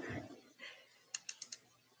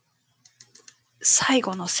 最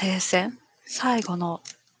後の聖戦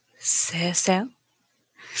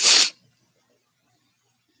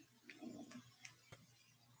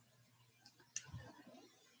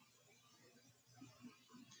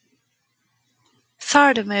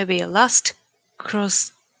Third movie, Last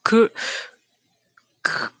Crusade.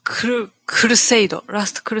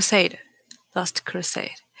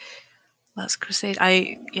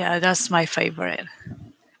 Yeah, that's my favorite.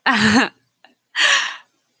 I love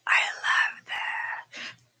that.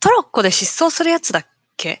 トロッコで失踪するやつだっ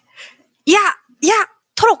けいや、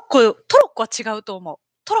トロッコは違うと思う。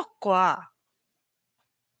トロッコは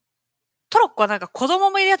なんか子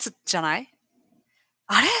供もいるやつじゃない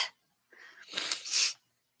あれ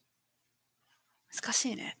難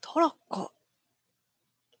しいね。トロッ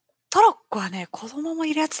コはね、子供も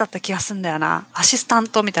いるやつだった気がすんだよな。アシスタン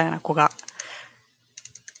トみたいな子が。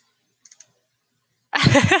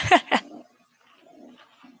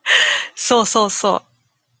そう。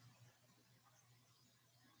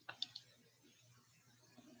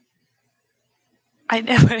I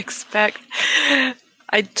never expect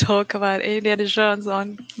I talk about Indiana Jones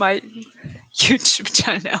on my YouTube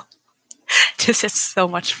channel. This is so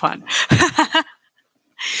much fun.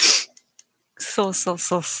 そう。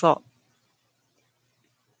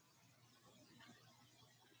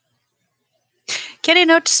Can you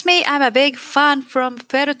notice me? I'm a big fan from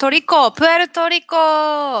Puerto Rico.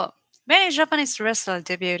 Many Japanese wrestlers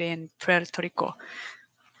debuted in Puerto Rico.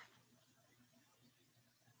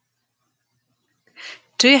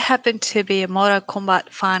 Do you happen to be a Mortal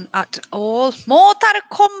Kombat fan at all? Mortal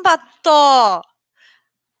Kombat!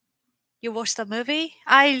 You watched the movie?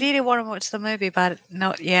 I really want to watch the movie, but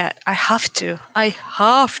not yet. I have to.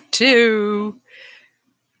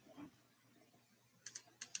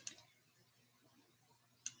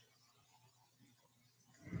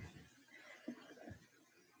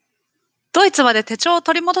 ドイツまで手帳を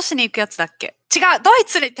取り戻しに行くやつだっけ違うドイ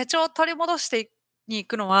ツに手帳を取り戻してに行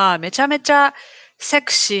くのはめちゃめちゃセ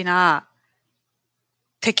クシーな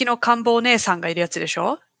敵の官房姉さんがいるやつでし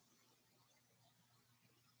ょ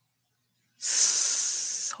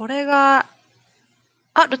それが、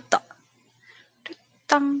ルッ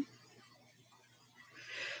タン。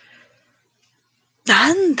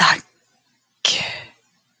なんだっけ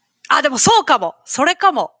でもそうかも。それ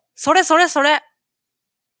かも。それ。それ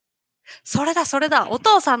だ。お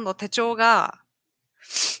父さんの手帳が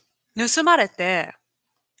盗まれて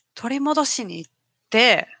取り戻しに行っ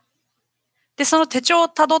て、で、その手帳を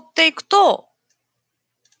辿っていくと、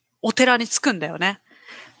お寺に着くんだよね。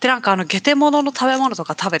で、なんかゲテモノの食べ物と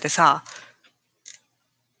か食べてさ、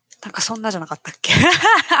なんかそんなじゃなかったっけ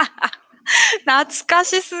懐か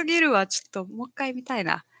しすぎるわ。ちょっともう一回見たい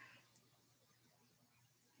な。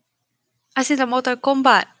I think the Mortal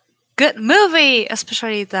Kombat. Good movie,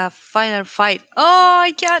 especially the final fight. Oh,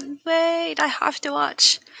 I can't wait. I have to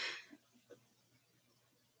watch.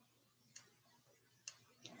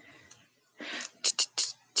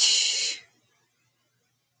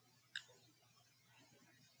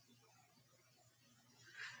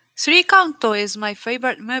 Three Count is my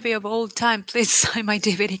favorite movie of all time. Please sign my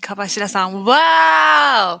DVD, Kabashira-san.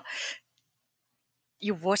 Wow!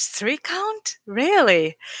 You watched Three Count?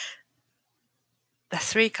 Really? The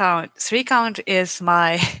Three Count. Three Count is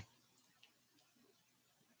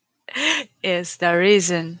is the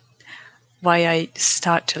reason why I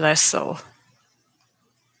start to wrestle.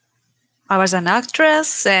 I was an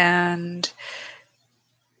actress and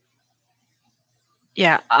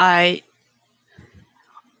yeah, I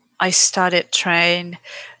started train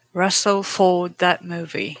wrestle for that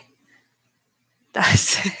movie.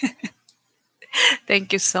 That's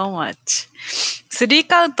Thank you so much. スリー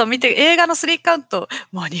カウント見て、映画のスリーカウント、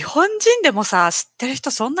もう日本人でもさ、知ってる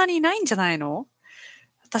人そんなにいないんじゃないの？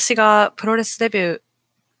私がプロレスデビュー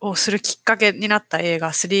をするきっかけになった映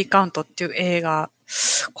画、スリーカウントっていう映画、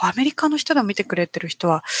アメリカの人でも見てくれてる人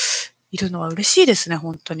はいるのは嬉しいですね、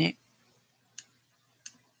本当に。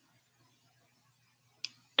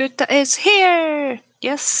Ruta is here!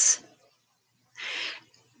 Yes.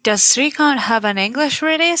 Does Three Count have an English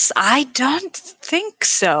release? I don't think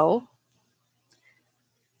so.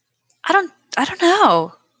 I don't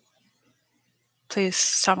know. Please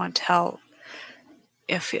someone tell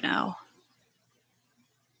if you know.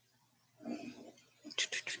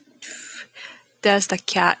 There's the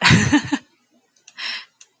cat.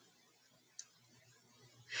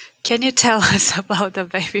 Can you tell us about the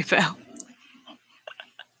baby bell?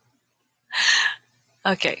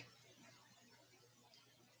 Okay.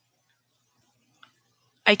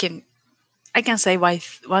 I can say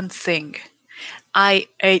one thing. I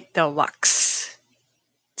ate the wax.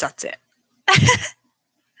 That's it.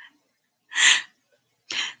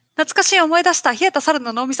 懐かしい思い出した。冷えた猿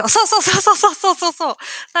の脳みそ。そうそうそうそうそうそうそう。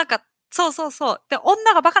なんか、そうそうそう。で、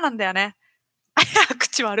女がバカなんだよね。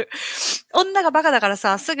口悪。女がバカだから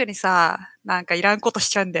さ、すぐにさ、なんかいらんことし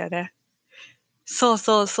ちゃうんだよね。そう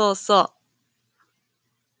そうそうそう。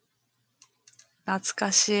懐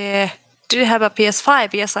かしい。Do you have a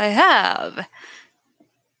PS5? Yes, I have.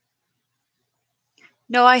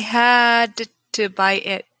 No, I had to buy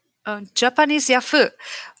it on Japanese Yahoo.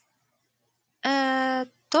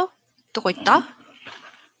 どこ行った？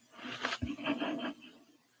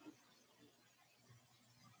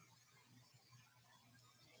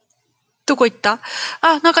どこ行った？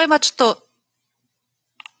あ、なんか今ちょっと、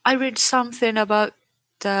I read something about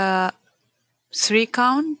the three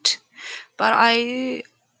count, but I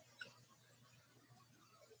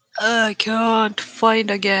can't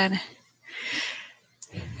find again.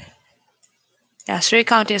 Yeah, three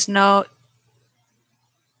count is not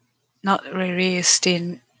released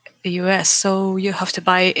in the US, so you have to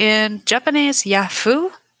buy in Japanese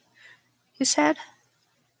Yahoo, you said?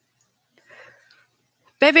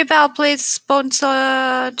 Baby Bell, please sponsor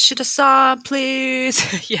Shida-san,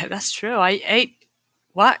 please. Yeah, that's true. I ate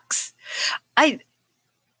wax. I'm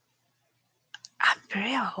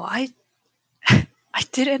real. I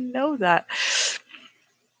didn't know that.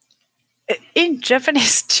 In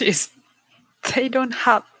Japanese cheese, they don't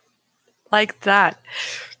have like that.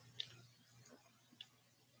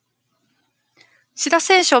 志田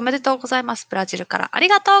選手おめでとうございます。ブラジルから。あり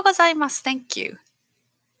がとうございます。Thank you.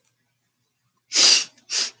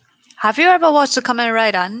 Have you ever watched the Kamen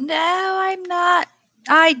Rider? No, I'm not.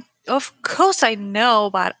 Of course I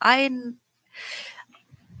know, but I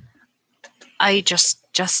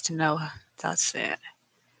just know. That's it.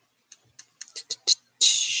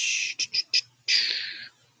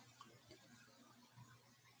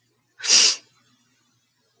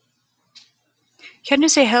 Can you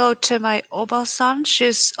say hello to my Oba-san?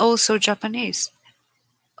 She's also Japanese.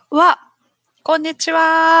 わ、こんにち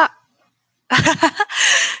は。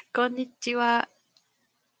こんにちは。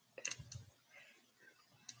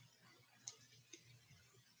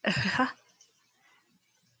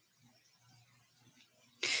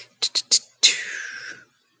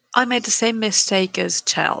I made the same mistake as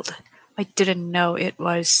child. I didn't know it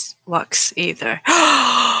was wax either.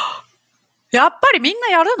 やっぱりみんな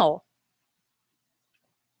やるの？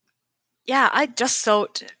 Yeah, I just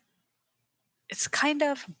thought it's kind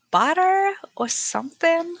of butter or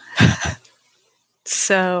something.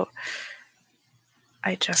 So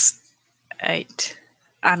I just ate.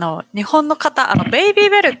 日本の方、ベイビー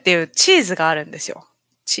ベルっていうチーズがあるんですよ。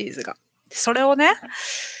チーズが。それをね、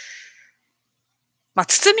まあ、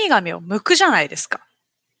包み紙を剥くじゃないですか。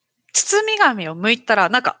包み紙を剥いたら、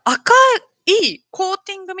なんか赤いコー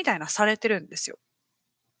ティングみたいなされてるんですよ。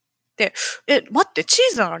で、待って、チ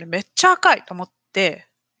ーズなのにめっちゃ赤いと思って、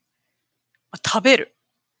食べる。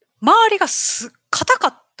周りが硬か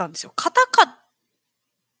ったんですよ。硬かっ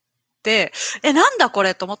て、なんだこ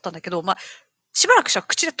れと思ったんだけど、しばらくしたら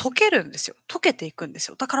口で溶けるんですよ。溶けていくんです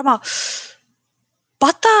よ。だからバ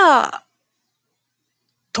ター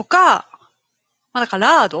とか、なんか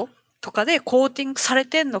ラードとかでコーティングされ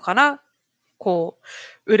てんのかな、こ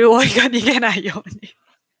う、潤いが逃げないように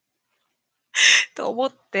と思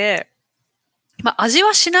って、味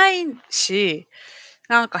はしないし、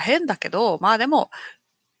なんか変だけど、でも、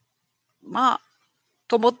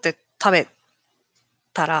と思って食べ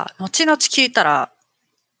たら、後々聞いたら、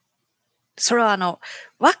それは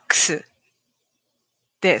ワックス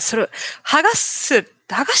で、それを剥が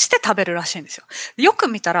して食べるらしいんですよ。よく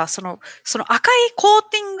見たら、その赤いコー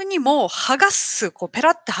ティングにもペ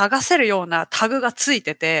ラって剥がせるようなタグがつい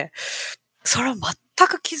てて、それを全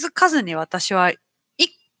く気づかずに私は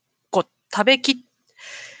一個食べきっ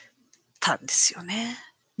たんですよね。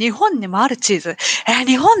日本にもあるチーズ。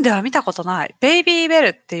日本では見たことない。ベイビーベル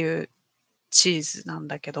っていうチーズなん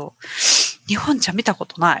だけど、日本じゃ見たこ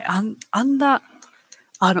とない。あんな、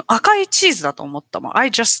赤いチーズだと思ったもん。I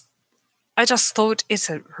just thought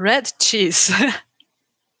it's a red cheese.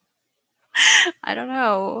 I don't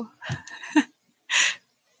know.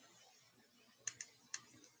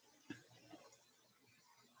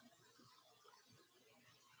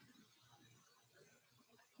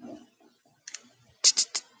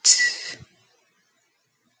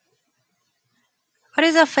 What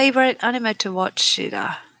is your favorite anime to watch,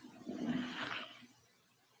 Shida?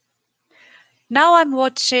 Now I'm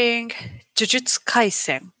watching Jujutsu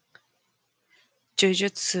Kaisen.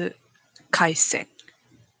 Jujutsu Kaisen.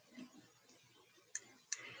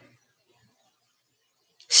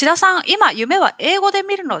 志田さん、今夢は英語で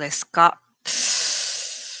見るのですか？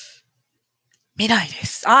見ないで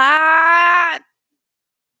す。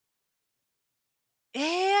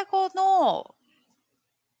英語の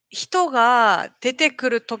人が出てく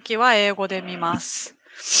るときは英語で見ます。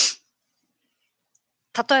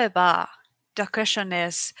例えば、The question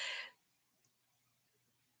is,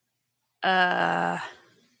 do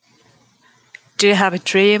you have a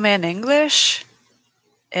dream in English?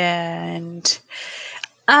 And,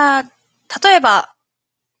 例えば、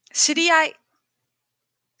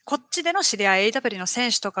こっちでの知り合い、AW の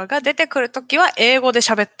選手とかが出てくるときは英語で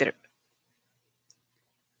喋ってる。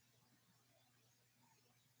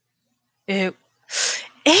英語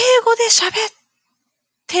で喋っ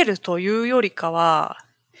てるというよりかは、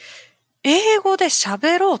英語で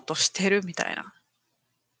喋ろうとしてるみたいな。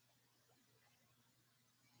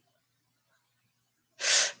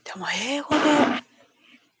でも英語で、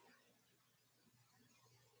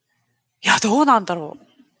いや、どうなんだろう。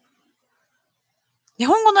日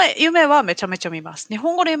本語の夢はめちゃめちゃ見ます。日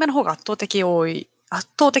本語の夢の方が圧倒的多い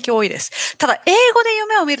です。ただ、英語で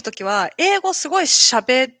夢を見るときは、英語すごい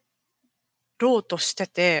喋ろうとして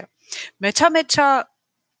て、めちゃめちゃ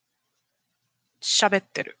喋っ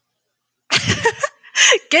てる。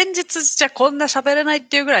現実じゃこんな喋れないっ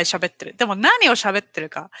ていうぐらい喋ってる。でも何を喋ってる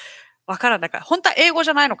かわからないから、本当は英語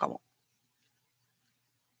じゃないのかも。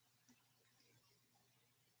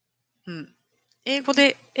うん。英語を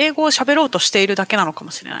喋ろうとしているだけなのか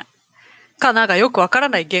もしれない。なんかよくわから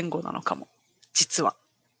ない言語なのかも。実は。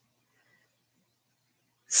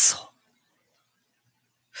そう。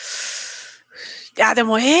いや、で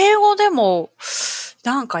も英語でも、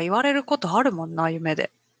なんか言われることあるもんな、夢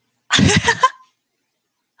で。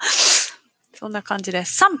そんな感じで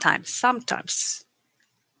す。sometimes.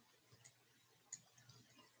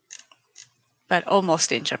 But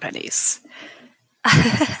almost in Japanese.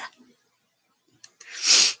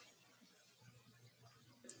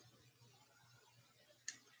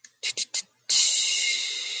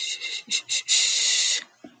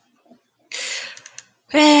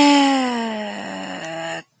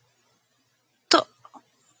 ーっと、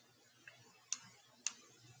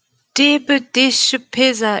Deep dish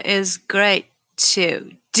pizza is great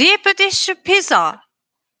too. Deep dish pizza?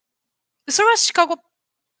 それはシカゴ、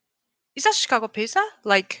is that Chicago pizza?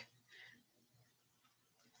 Like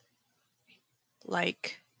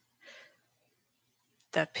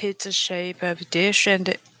the pizza shape of dish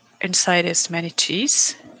and inside is many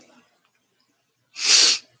cheese?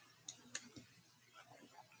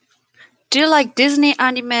 Do you like Disney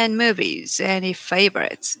anime movies? Any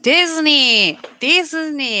favorites? Disney!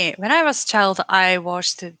 When I was a child, I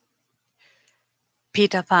watched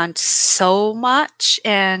Peter Pan so much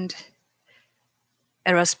and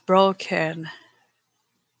it was broken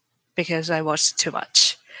because I watched too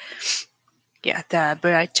much. Yeah, the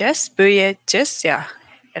VHS, yeah,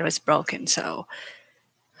 it was broken. So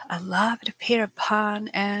I loved Peter Pan,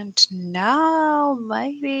 and now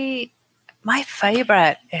maybe my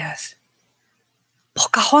favorite is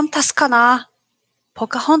Pocahontas かな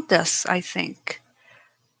Pocahontas, I think.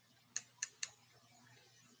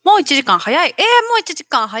 もう1時間早い。もう1時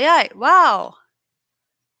間早い。Wow!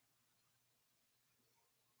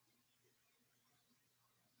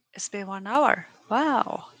 It's been 1 hour.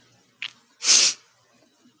 Wow.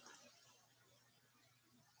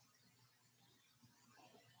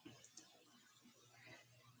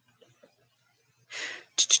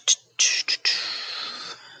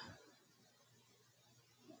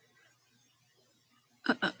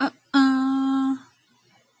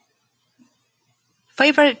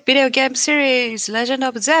 Favorite video game series, Legend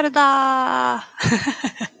of Zelda!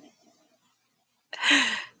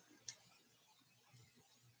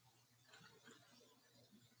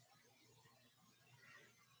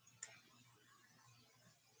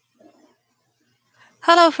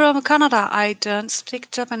 Hello from Canada. I don't speak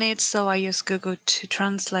Japanese, so I use Google to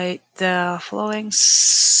translate the following.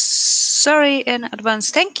 Sorry in advance.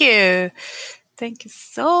 Thank you. Thank you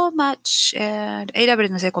so much. And AW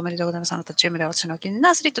の成功おめでとうございます。あなたチームで私のお気に入りの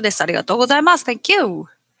アスリートです。ありがとうございます。Thank you.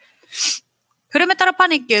 Full Metal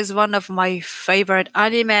Panic is one of my favorite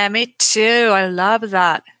anime. Me too. I love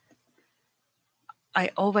that. I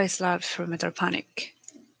always loved Full Metal Panic.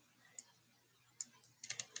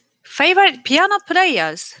 Favorite piano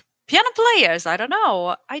players? Piano players? I don't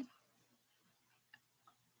know.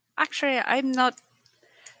 I'm not.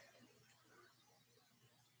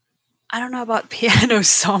 I don't know about piano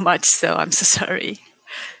so much, so I'm so sorry.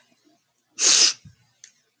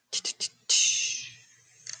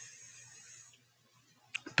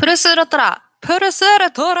 プルスウルトラ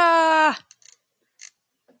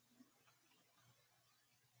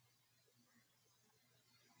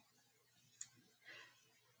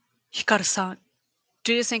ヒカルさん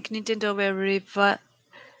Do you think Nintendo will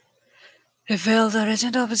reveal the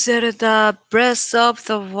Legend of Zelda Breath of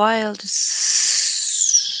the Wild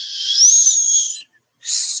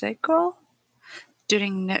sequel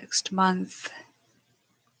during next month?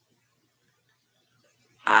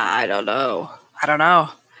 I don't know.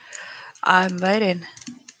 I'm waiting.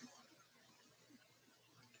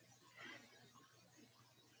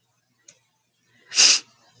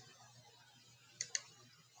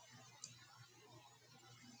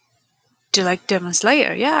 Do you like Demon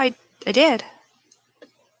Slayer? Yeah, I did.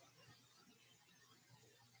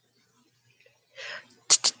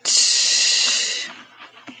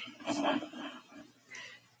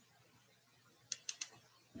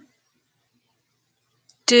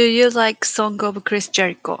 Do you like Song of Chris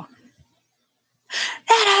Jericho?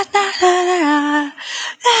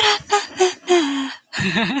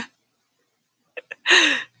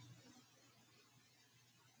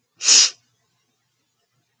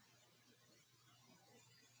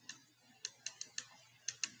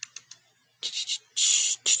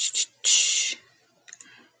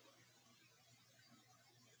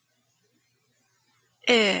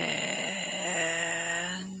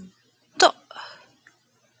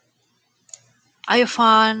 Are you a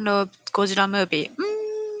fan of Godzilla movie?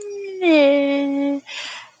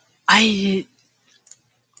 I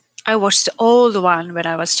watched the old one when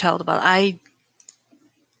I was a child, but I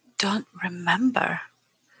don't remember.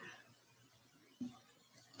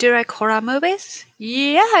 Do you like horror movies?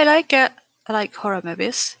 Yeah, I like it. I like horror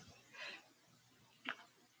movies.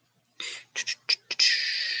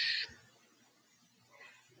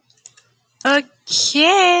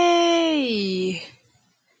 Okay.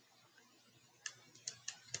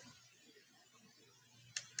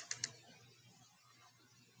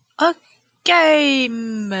 Okay,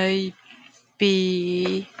 maybe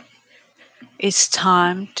it's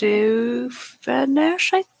time to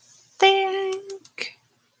finish, I think.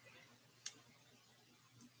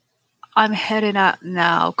 I'm heading out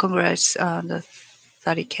now. Congrats on the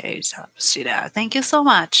 30K subsidy. Thank you so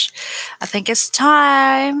much. I think it's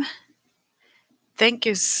time. Thank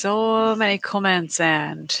you so many comments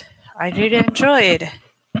and I really enjoyed.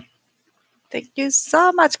 Thank you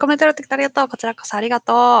so much. コメントやってきてありがとう。こちらこそありが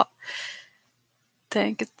とう。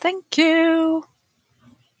Thank you.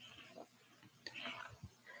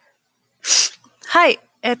 はい。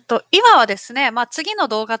今はですね、次の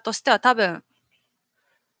動画としては多分、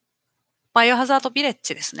バイオハザードビレッ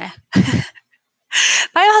ジですね。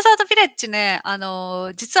バイオハザードビレッジね、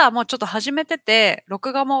実はもうちょっと始めてて、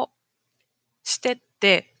録画もしてっ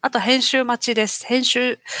て、あと編集待ちです。編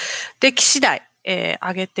集でき次第、上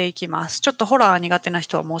げていきます。ちょっとホラー苦手な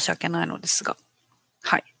人は申し訳ないのですが。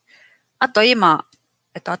はい。あと今、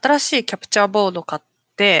新しいキャプチャーボード買っ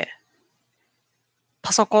て、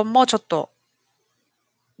パソコンもちょっと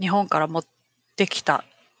日本から持ってきた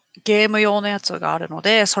ゲーム用のやつがあるの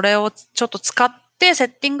で、それをちょっと使ってセッ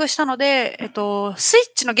ティングしたので、スイ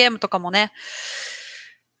ッチのゲームとかもね、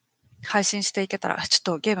配信していけたら、ちょっ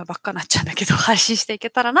とゲームばっかになっちゃうんだけど、配信していけ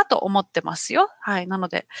たらなと思ってますよ。はい。なの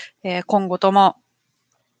で、今後とも、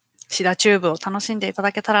シダチューブを楽しんでいた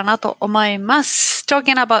だけたらなと思います。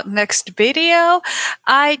Talking about next video,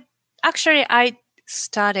 I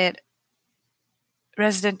started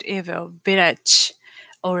Resident Evil Village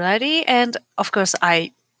already, and of course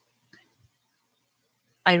I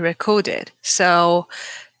recorded. So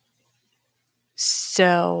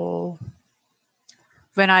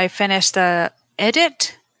when I finish the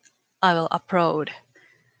edit, I will upload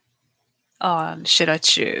on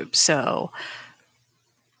ShidaTube. So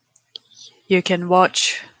you can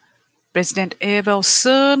watch Resident Evil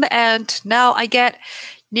soon. And now I get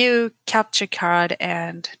new capture card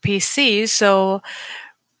and PC. So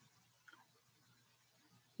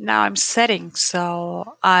now I'm setting.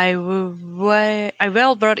 So I will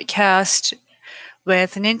broadcast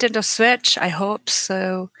with Nintendo Switch. I hope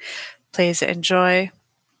so. Please enjoy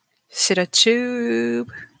ShidaTube.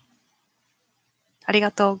 あり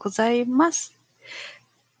がとうございます。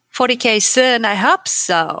40K soon, I hope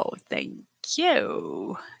so. Thank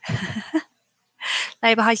you.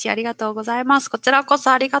 ライブ配信ありがとうございます。こちらこ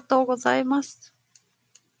そありがとうございます。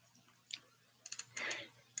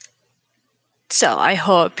So I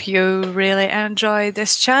hope you really enjoy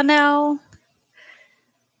this channel.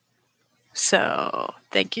 So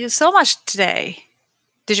thank you so much today.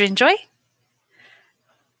 Did you enjoy?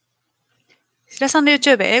 白さんの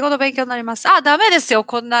YouTube 英語の勉強になります。あ、ダメですよ。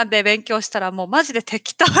こんなんで勉強したらもうマジで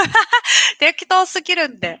適当。適当すぎる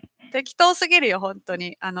んで。適当すぎるよ、本当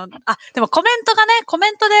に。でもコメント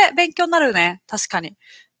で勉強になるね。確かに。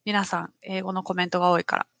皆さん、英語のコメントが多い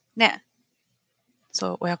から。ね。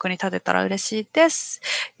そう、お役に立てたら嬉しいです。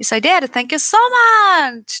Yes, I did. Thank you so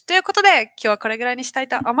much! ということで、今日はこれぐらいにしたい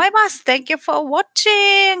と思います。Thank you for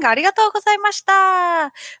watching! ありがとうございまし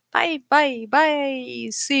た。バイバイバイ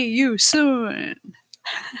 !See you soon! ル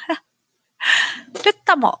ッ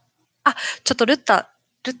タも、ちょっとルッタ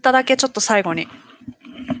だけちょっと最後に。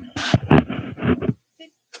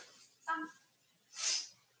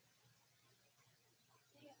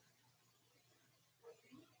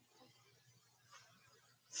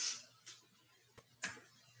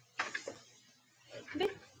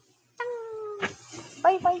バ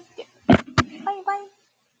イバイって。バイバイ。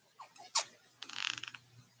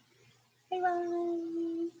バイバ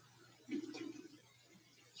イ。